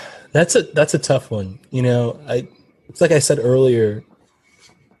 That's a tough one. it's like I said earlier,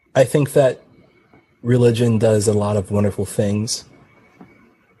 I think that religion does a lot of wonderful things.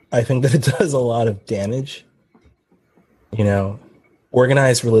 I think that it does a lot of damage. You know,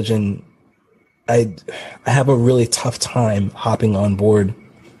 organized religion, I have a really tough time hopping on board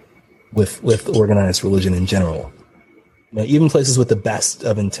with organized religion in general. You know, even places with the best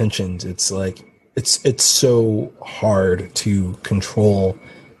of intentions, it's like it's so hard to control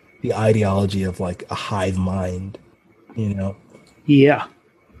the ideology of like a hive mind, you know. Yeah.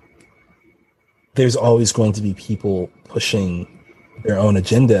 There's always going to be people pushing their own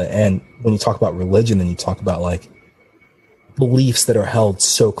agenda, and when you talk about religion and you talk about like beliefs that are held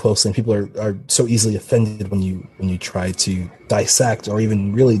so closely, and people are so easily offended when you try to dissect or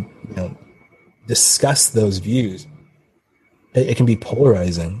even really, you know, discuss those views, it can be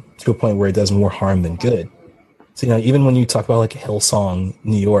polarizing to a point where it does more harm than good. So, you know, even when you talk about like Hillsong,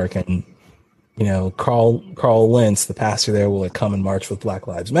 New York, and, you know, Carl Lentz, the pastor there, will like come and march with Black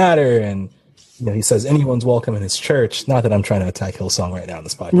Lives Matter, and, you know, he says anyone's welcome in his church. Not that I'm trying to attack Hillsong right now in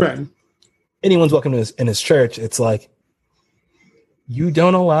this podcast. Right. Anyone's welcome in his church. It's like, you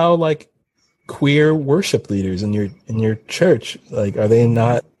don't allow like queer worship leaders in your church. Like, are they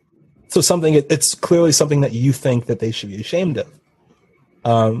not? So it's clearly something that you think that they should be ashamed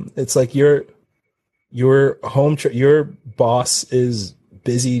of. It's like your home church, your boss is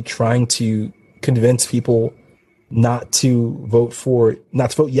busy trying to convince people not to vote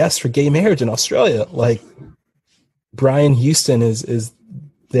yes for gay marriage in Australia. Like, Brian Houston is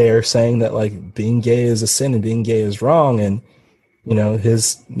there saying that like being gay is a sin and being gay is wrong, and, you know,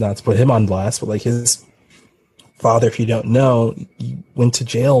 not to put him on blast, but like his father, if you don't know, he went to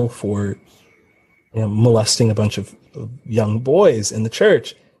jail for, you know, molesting a bunch of young boys in the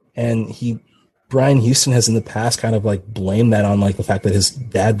church. And Brian Houston has in the past kind of like blamed that on like the fact that his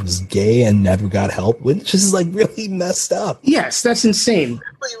dad was gay and never got help, which is like really messed up. Yes, that's insane.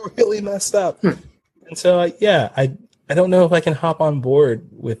 Really messed up. And so, I don't know if I can hop on board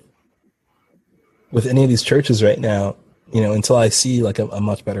with any of these churches right now, you know, until I see like a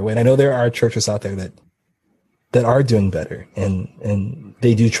much better way. And I know there are churches out there that are doing better, and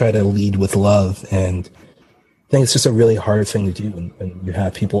they do try to lead with love. And I think it's just a really hard thing to do when you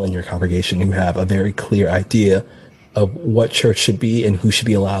have people in your congregation who have a very clear idea of what church should be and who should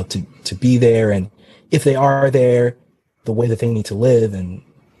be allowed to be there, and if they are there, the way that they need to live. And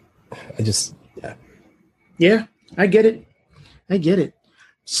I just, Yeah, I get it.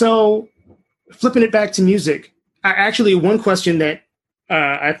 So flipping it back to music, one question that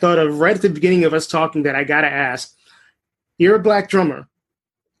I thought of right at the beginning of us talking that I got to ask. You're a Black drummer.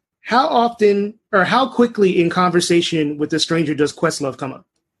 How often or how quickly in conversation with a stranger does Questlove come up?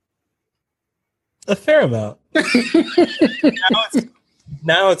 A fair amount.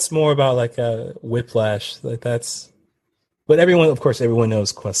 now it's more about like a Whiplash. Like that's, but everyone knows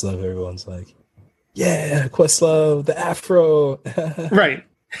Questlove. Everyone's like, yeah, Questlove, the Afro. Right.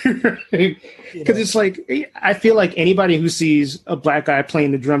 Because it's like, I feel like anybody who sees a Black guy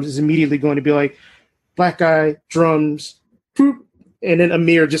playing the drums is immediately going to be like, Black guy, drums, boop, and then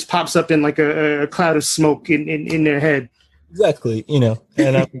Amir just pops up in like a cloud of smoke in their head. Exactly, you know,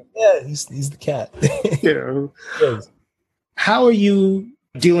 and yeah, he's the cat. You know. How are you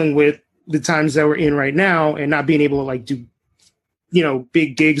dealing with the times that we're in right now and not being able to like do, you know,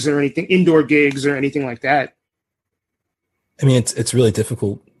 big gigs or anything, indoor gigs or anything like that? I mean, it's really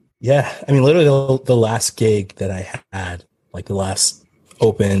difficult. Yeah. I mean, literally the last gig that I had, like the last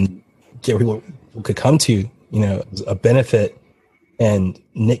open gig where people could come to, you know, was a benefit. And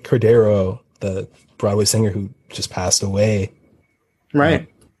Nick Cordero, the Broadway singer who just passed away. Right.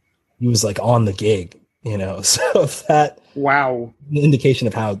 He was like on the gig, you know, so that. Wow. An indication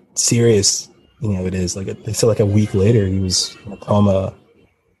of how serious, you know, it is. Like they said, like a week later, he was in a coma.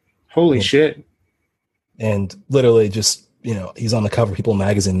 Holy shit. And literally just, you know, he's on the cover of People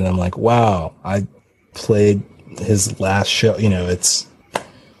magazine, and I'm like, wow, I played his last show. You know, it's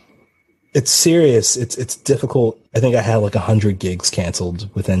serious. It's difficult. I think I had like 100 gigs canceled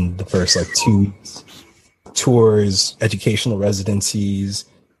within the first like 2 weeks. Tours, educational residencies.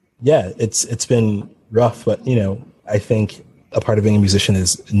 Yeah, it's been rough, but you know, I think a part of being a musician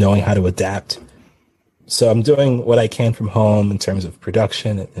is knowing how to adapt. So I'm doing what I can from home in terms of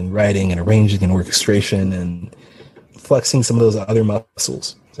production and writing and arranging and orchestration and flexing some of those other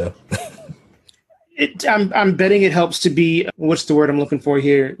muscles. So I'm betting it helps to be, what's the word I'm looking for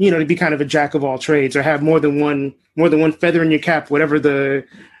here? You know, to be kind of a jack of all trades or have more than one feather in your cap, whatever the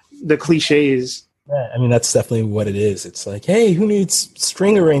cliche is. Yeah, I mean, that's definitely what it is. It's like, hey, who needs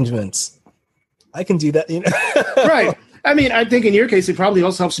string arrangements? I can do that, you know? Right. I mean, I think in your case, it probably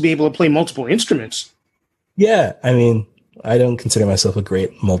also helps to be able to play multiple instruments. Yeah, I mean, I don't consider myself a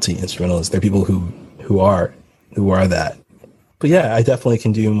great multi-instrumentalist. There are people who are that. But yeah, I definitely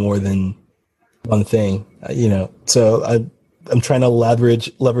can do more than one thing, So I'm trying to leverage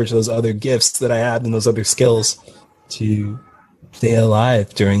those other gifts that I have and those other skills to stay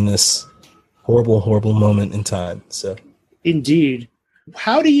alive during this horrible moment in time. So Indeed.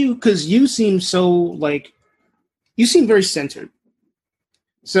 How do you, because you seem so like, you seem very centered.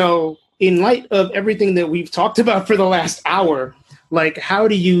 So in light of everything that we've talked about for the last hour, like, how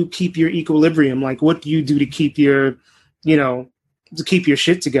do you keep your equilibrium? Like, what do you do to keep your, to keep your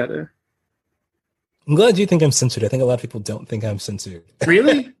shit together? I'm glad you think I'm censored. I think a lot of people don't think I'm censored.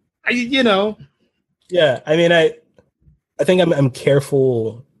 Really? Yeah. I mean, I think I'm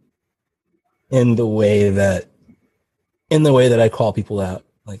careful in the way that I call people out.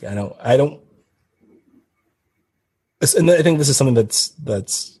 Like, I don't, and I think this is something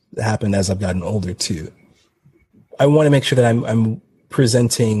that's happened as I've gotten older too. I want to make sure that I'm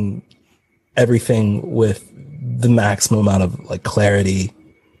presenting everything with the maximum amount of like clarity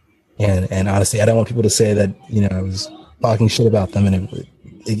and honesty. I don't want people to say that, I was talking shit about them and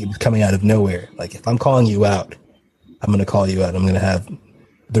it was coming out of nowhere. Like, if I'm calling you out, I'm going to call you out. I'm going to have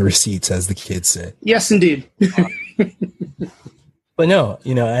the receipts, as the kids say. Yes, indeed. But no,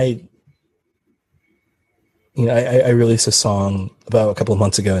 I released a song about a couple of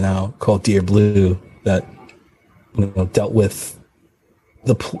months ago now called Dear Blue that, dealt with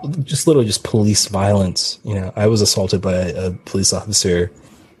just police violence. I was assaulted by a police officer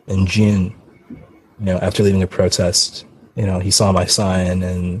in June, after leaving a protest. He saw my sign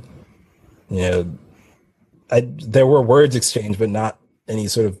and, there were words exchanged, but not any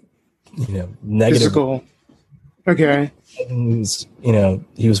sort of, negative. Physical. Okay.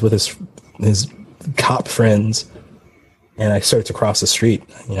 He was with his cop friends, and I started to cross the street.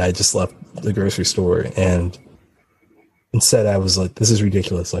 I just left the grocery store, and instead I was like, this is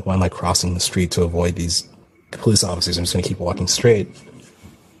ridiculous. Like, why am I crossing the street to avoid these police officers? I'm just going to keep walking straight.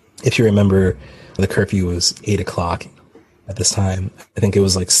 If you remember, the curfew was 8:00 at this time. I think it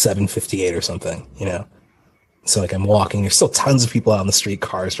was like 7:58 or something, So like, I'm walking, there's still tons of people out on the street,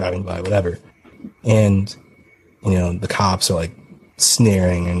 cars driving by, whatever. And, the cops are like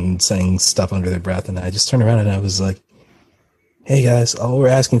sneering and saying stuff under their breath. And I just turned around and I was like, hey guys, all we're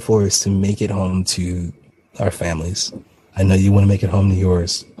asking for is to make it home to our families. I know you want to make it home to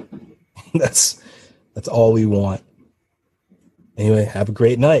yours. That's all we want. Anyway, have a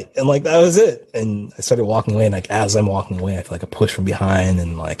great night. And like, that was it. And I started walking away, and like, as I'm walking away, I feel like a push from behind,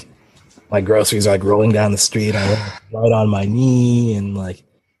 and like my groceries are like rolling down the street. I went right on my knee, and like,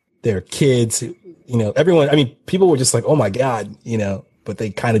 there are kids who, everyone, I mean, people were just like, oh my God, but they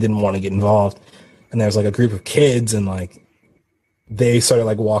kind of didn't want to get involved. And there was like a group of kids, and like, they started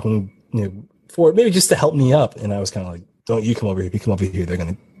like walking, forward, maybe just to help me up. And I was kind of like, don't you come over here. If you come over here, they're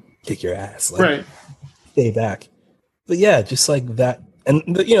going to kick your ass. Like, right. Stay back. But yeah, just like that.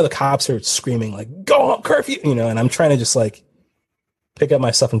 And the cops are screaming like, go home, curfew, and I'm trying to just like pick up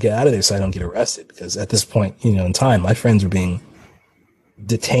my stuff and get out of there so I don't get arrested. Because at this point, in time, my friends were being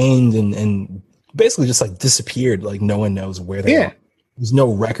detained and basically just like disappeared. Like, no one knows where they are. There's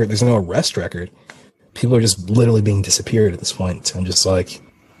no record. There's no arrest record. People are just literally being disappeared at this point. I'm just like,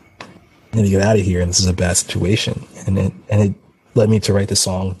 I need to get out of here. And this is a bad situation. And it led me to write the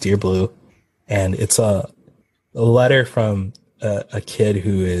song Dear Blue. And it's a letter from a kid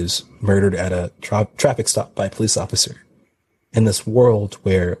who is murdered at a traffic stop by a police officer. In this world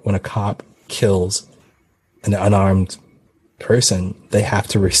where when a cop kills an unarmed person, they have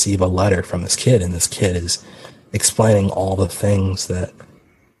to receive a letter from this kid, and this kid is explaining all the things that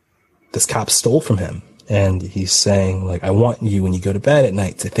this cop stole from him. And he's saying, like, I want you, when you go to bed at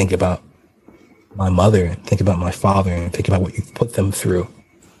night, to think about my mother and think about my father and think about what you've put them through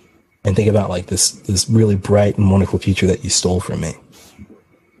and think about like this really bright and wonderful future that you stole from me.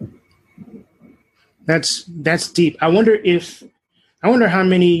 That's deep. I wonder how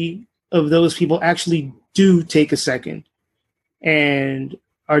many of those people actually do take a second and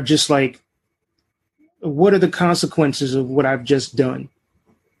are just like, what are the consequences of what I've just done?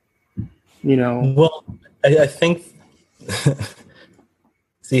 Well, I think,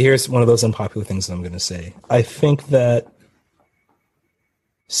 see, here's one of those unpopular things that I'm going to say. I think that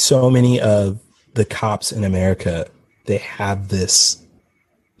so many of the cops in America, they have this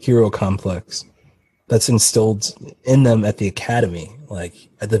hero complex that's instilled in them at the academy, like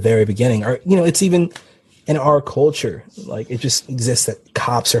at the very beginning, or, it's even in our culture. Like, it just exists that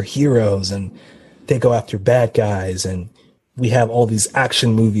cops are heroes and they go after bad guys. And we have all these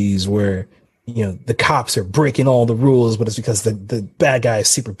action movies where, the cops are breaking all the rules, but it's because the bad guy is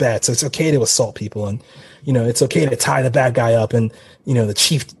super bad. So it's okay to assault people, and, it's okay to tie the bad guy up. And,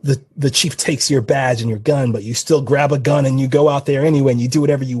 the chief takes your badge and your gun, but you still grab a gun and you go out there anyway and you do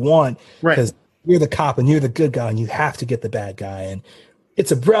whatever you want because you're the cop and you're the good guy and you have to get the bad guy. And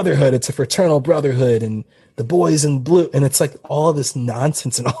it's a brotherhood. It's a fraternal brotherhood, and the boys in blue. And it's like all of this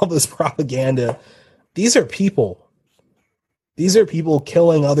nonsense and all this propaganda. These are people. These are people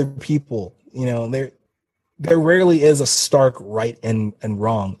killing other people. There rarely is a stark right and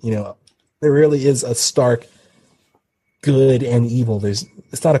wrong. There really is a stark good and evil.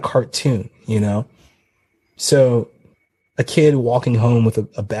 It's not a cartoon, So a kid walking home with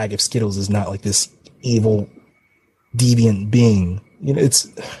a bag of Skittles is not like this evil, deviant being.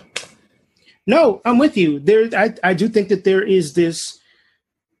 No, I'm with you. I do think that there is this,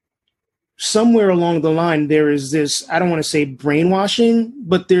 somewhere along the line, there is this, I don't want to say brainwashing,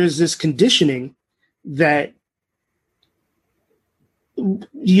 but there's this conditioning that,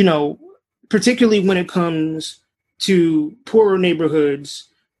 particularly when it comes to poorer neighborhoods,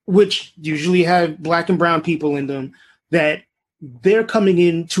 which usually have Black and brown people in them, that they're coming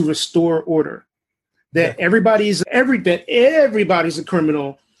in to restore order, that everybody's a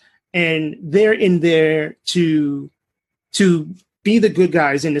criminal, and they're in there to be the good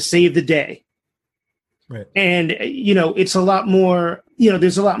guys and to save the day. Right. And, it's a lot more,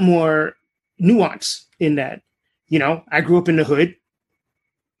 there's a lot more nuance in that. I grew up in the hood,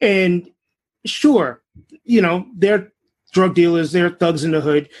 and sure, they're drug dealers, they're thugs in the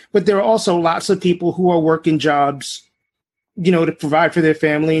hood, but there are also lots of people who are working jobs, to provide for their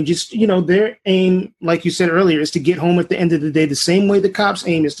family. And just, their aim, like you said earlier, is to get home at the end of the day, the same way the cops'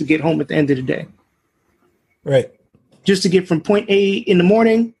 aim is to get home at the end of the day. Right. Just to get from point A in the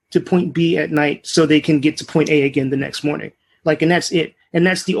morning to point B at night so they can get to point A again the next morning. And that's it. And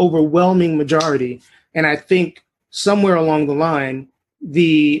that's the overwhelming majority. And I think somewhere along the line,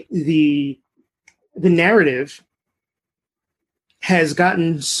 the narrative has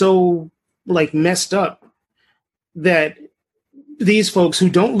gotten so messed up that these folks who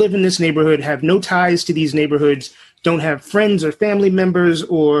don't live in this neighborhood, have no ties to these neighborhoods, don't have friends or family members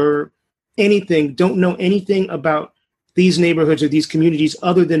or anything, don't know anything about these neighborhoods or these communities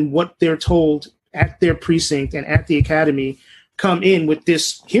other than what they're told at their precinct and at the academy, come in with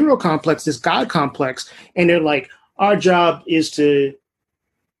this hero complex, this God complex. And they're like, our job is to,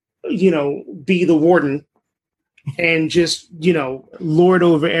 be the warden and just, lord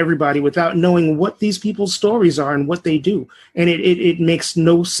over everybody without knowing what these people's stories are and what they do. And it makes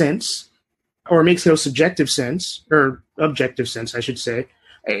no sense, or makes no subjective sense, or objective sense, I should say.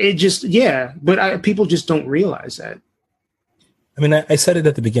 It just, but people just don't realize that. I mean, I said it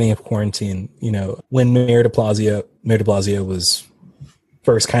at the beginning of quarantine, when Mayor de Blasio was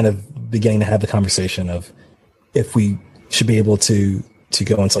first kind of beginning to have the conversation of if we should be able to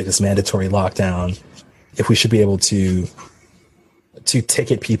go into this mandatory lockdown, if we should be able to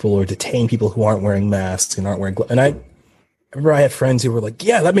ticket people or detain people who aren't wearing masks and aren't wearing gloves. And I remember I had friends who were like,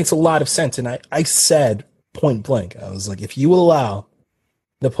 yeah, that makes a lot of sense. And I said point blank, I was like, if you allow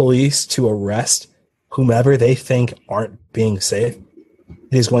the police to arrest whomever they think aren't being safe,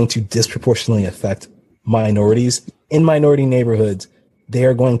 it is going to disproportionately affect minorities. In minority neighborhoods, they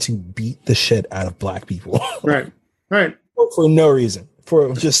are going to beat the shit out of Black people. Right. For no reason, for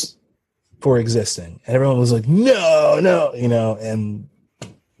existing. And everyone was like, no, and,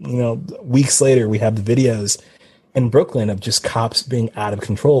 weeks later we have the videos in Brooklyn of just cops being out of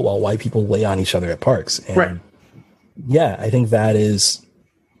control while white people lay on each other at parks. And yeah, I think that is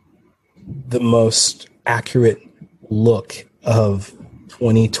the most accurate look of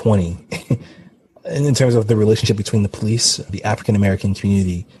 2020 in terms of the relationship between the police, the African-American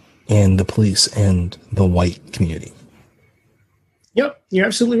community, and the police and the white community. Yep, you're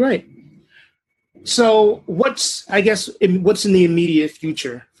absolutely right. So what's in the immediate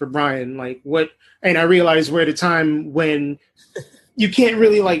future for Brian? And I realize we're at a time when you can't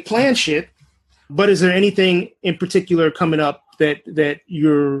really plan shit, but is there anything in particular coming up that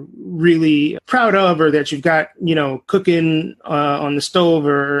you're really proud of, or that you've got, cooking on the stove,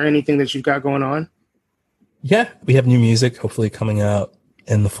 or anything that you've got going on? Yeah, we have new music hopefully coming out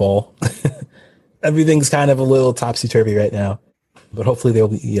in the fall. Everything's kind of a little topsy-turvy right now, but hopefully there'll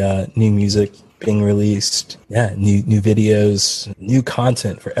be new music being released. Yeah, new videos, new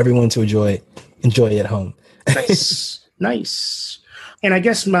content for everyone to enjoy at home. Nice. And I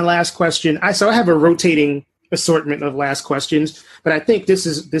guess my last question, I have a rotating assortment of last questions, but I think this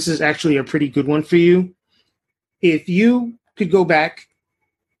is actually a pretty good one for you. If you could go back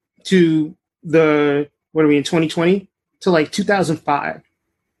to what are we in 2020 to 2005,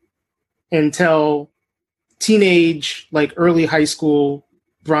 and tell teenage, like early high school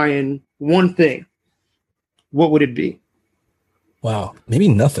Brian one thing, what would it be? Wow, maybe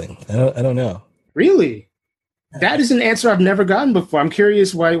nothing. I don't know. Really? That is an answer I've never gotten before. I'm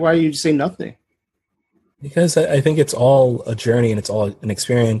curious why you'd say nothing. Because I think it's all a journey and it's all an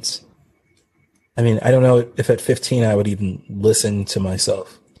experience. I mean, I don't know if at 15 I would even listen to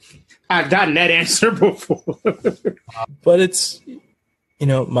myself. I've gotten that answer before. But it's,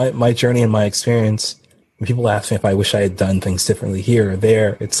 my journey and my experience. When people ask me if I wish I had done things differently here or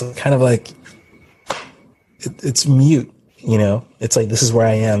there, it's kind of like, it's mute, It's like, this is where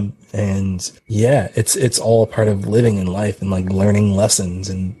I am. And yeah, it's all a part of living in life and like learning lessons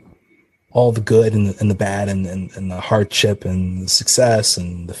and all the good and the bad and the hardship and the success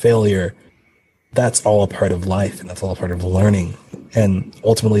and the failure. That's all a part of life and that's all a part of learning. And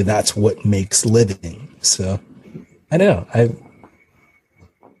ultimately that's what makes living. So I don't know. I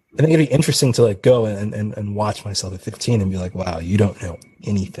think it'd be interesting to like go and watch myself at 15 and be like, wow, you don't know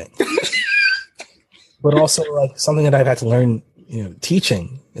anything. But also like something that I've had to learn,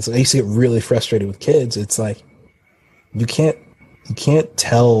 teaching. It's like I used to get really frustrated with kids. It's like you can't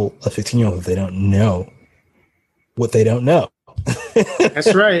tell a 15-year-old that they don't know what they don't know.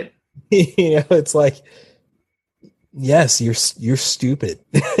 That's right. It's like, yes, you're stupid.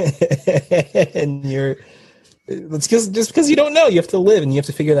 And it's just because you don't know, you have to live and you have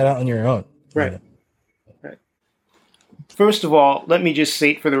to figure that out on your own. Right. Right. First of all, let me just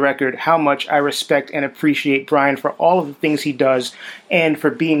state for the record how much I respect and appreciate Brian for all of the things he does and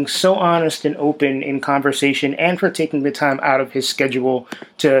for being so honest and open in conversation and for taking the time out of his schedule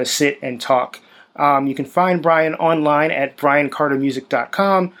to sit and talk. You can find Brian online at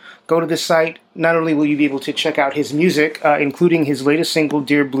briancartermusic.com. Go to the site. Not only will you be able to check out his music, including his latest single,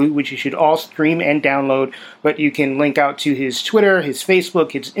 Dear Blue, which you should all stream and download, but you can link out to his Twitter, his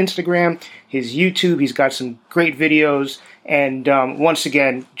Facebook, his Instagram, his YouTube. He's got some great videos. And once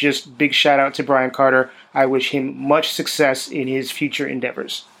again, just big shout out to Brian Carter. I wish him much success in his future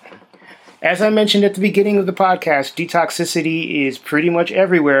endeavors. As I mentioned at the beginning of the podcast, Detoxicity is pretty much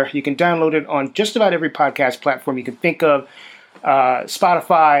everywhere. You can download it on just about every podcast platform you can think of.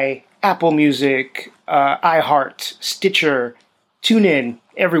 Spotify, Apple Music, iHeart, Stitcher, TuneIn,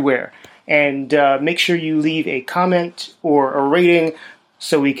 everywhere. And make sure you leave a comment or a rating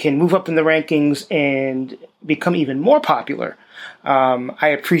so we can move up in the rankings and become even more popular. I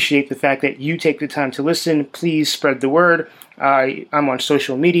appreciate the fact that you take the time to listen. Please spread the word. I'm on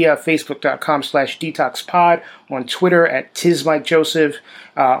social media, facebook.com/detoxpod, on Twitter at @TizMikeJoseph,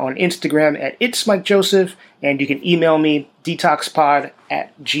 on Instagram at @It'sMikeJoseph, and you can email me,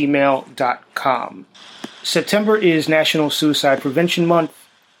 detoxpod@gmail.com. September is National Suicide Prevention Month,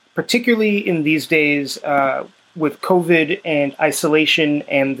 particularly in these days with COVID and isolation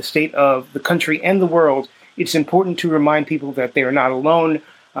and the state of the country and the world. It's important to remind people that they are not alone.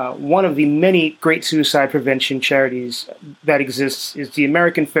 One of the many great suicide prevention charities that exists is the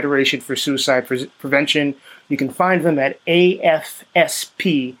American Federation for Suicide Prevention. You can find them at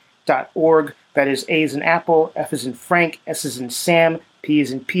afsp.org. That is A as in Apple, F as in Frank, S as in Sam, P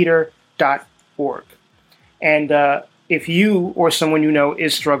as in Peter.org. And if you or someone you know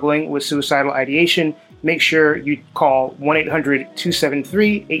is struggling with suicidal ideation, make sure you call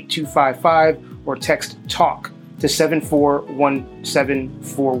 1-800-273-8255 or text TALK to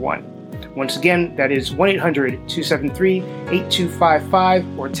 741741. Once again, that is 1-800-273-8255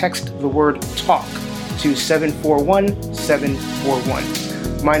 or text the word TALK to 741741.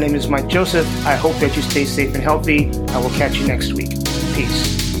 My name is Mike Joseph. I hope that you stay safe and healthy. I will catch you next week.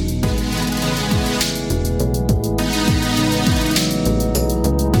 Peace.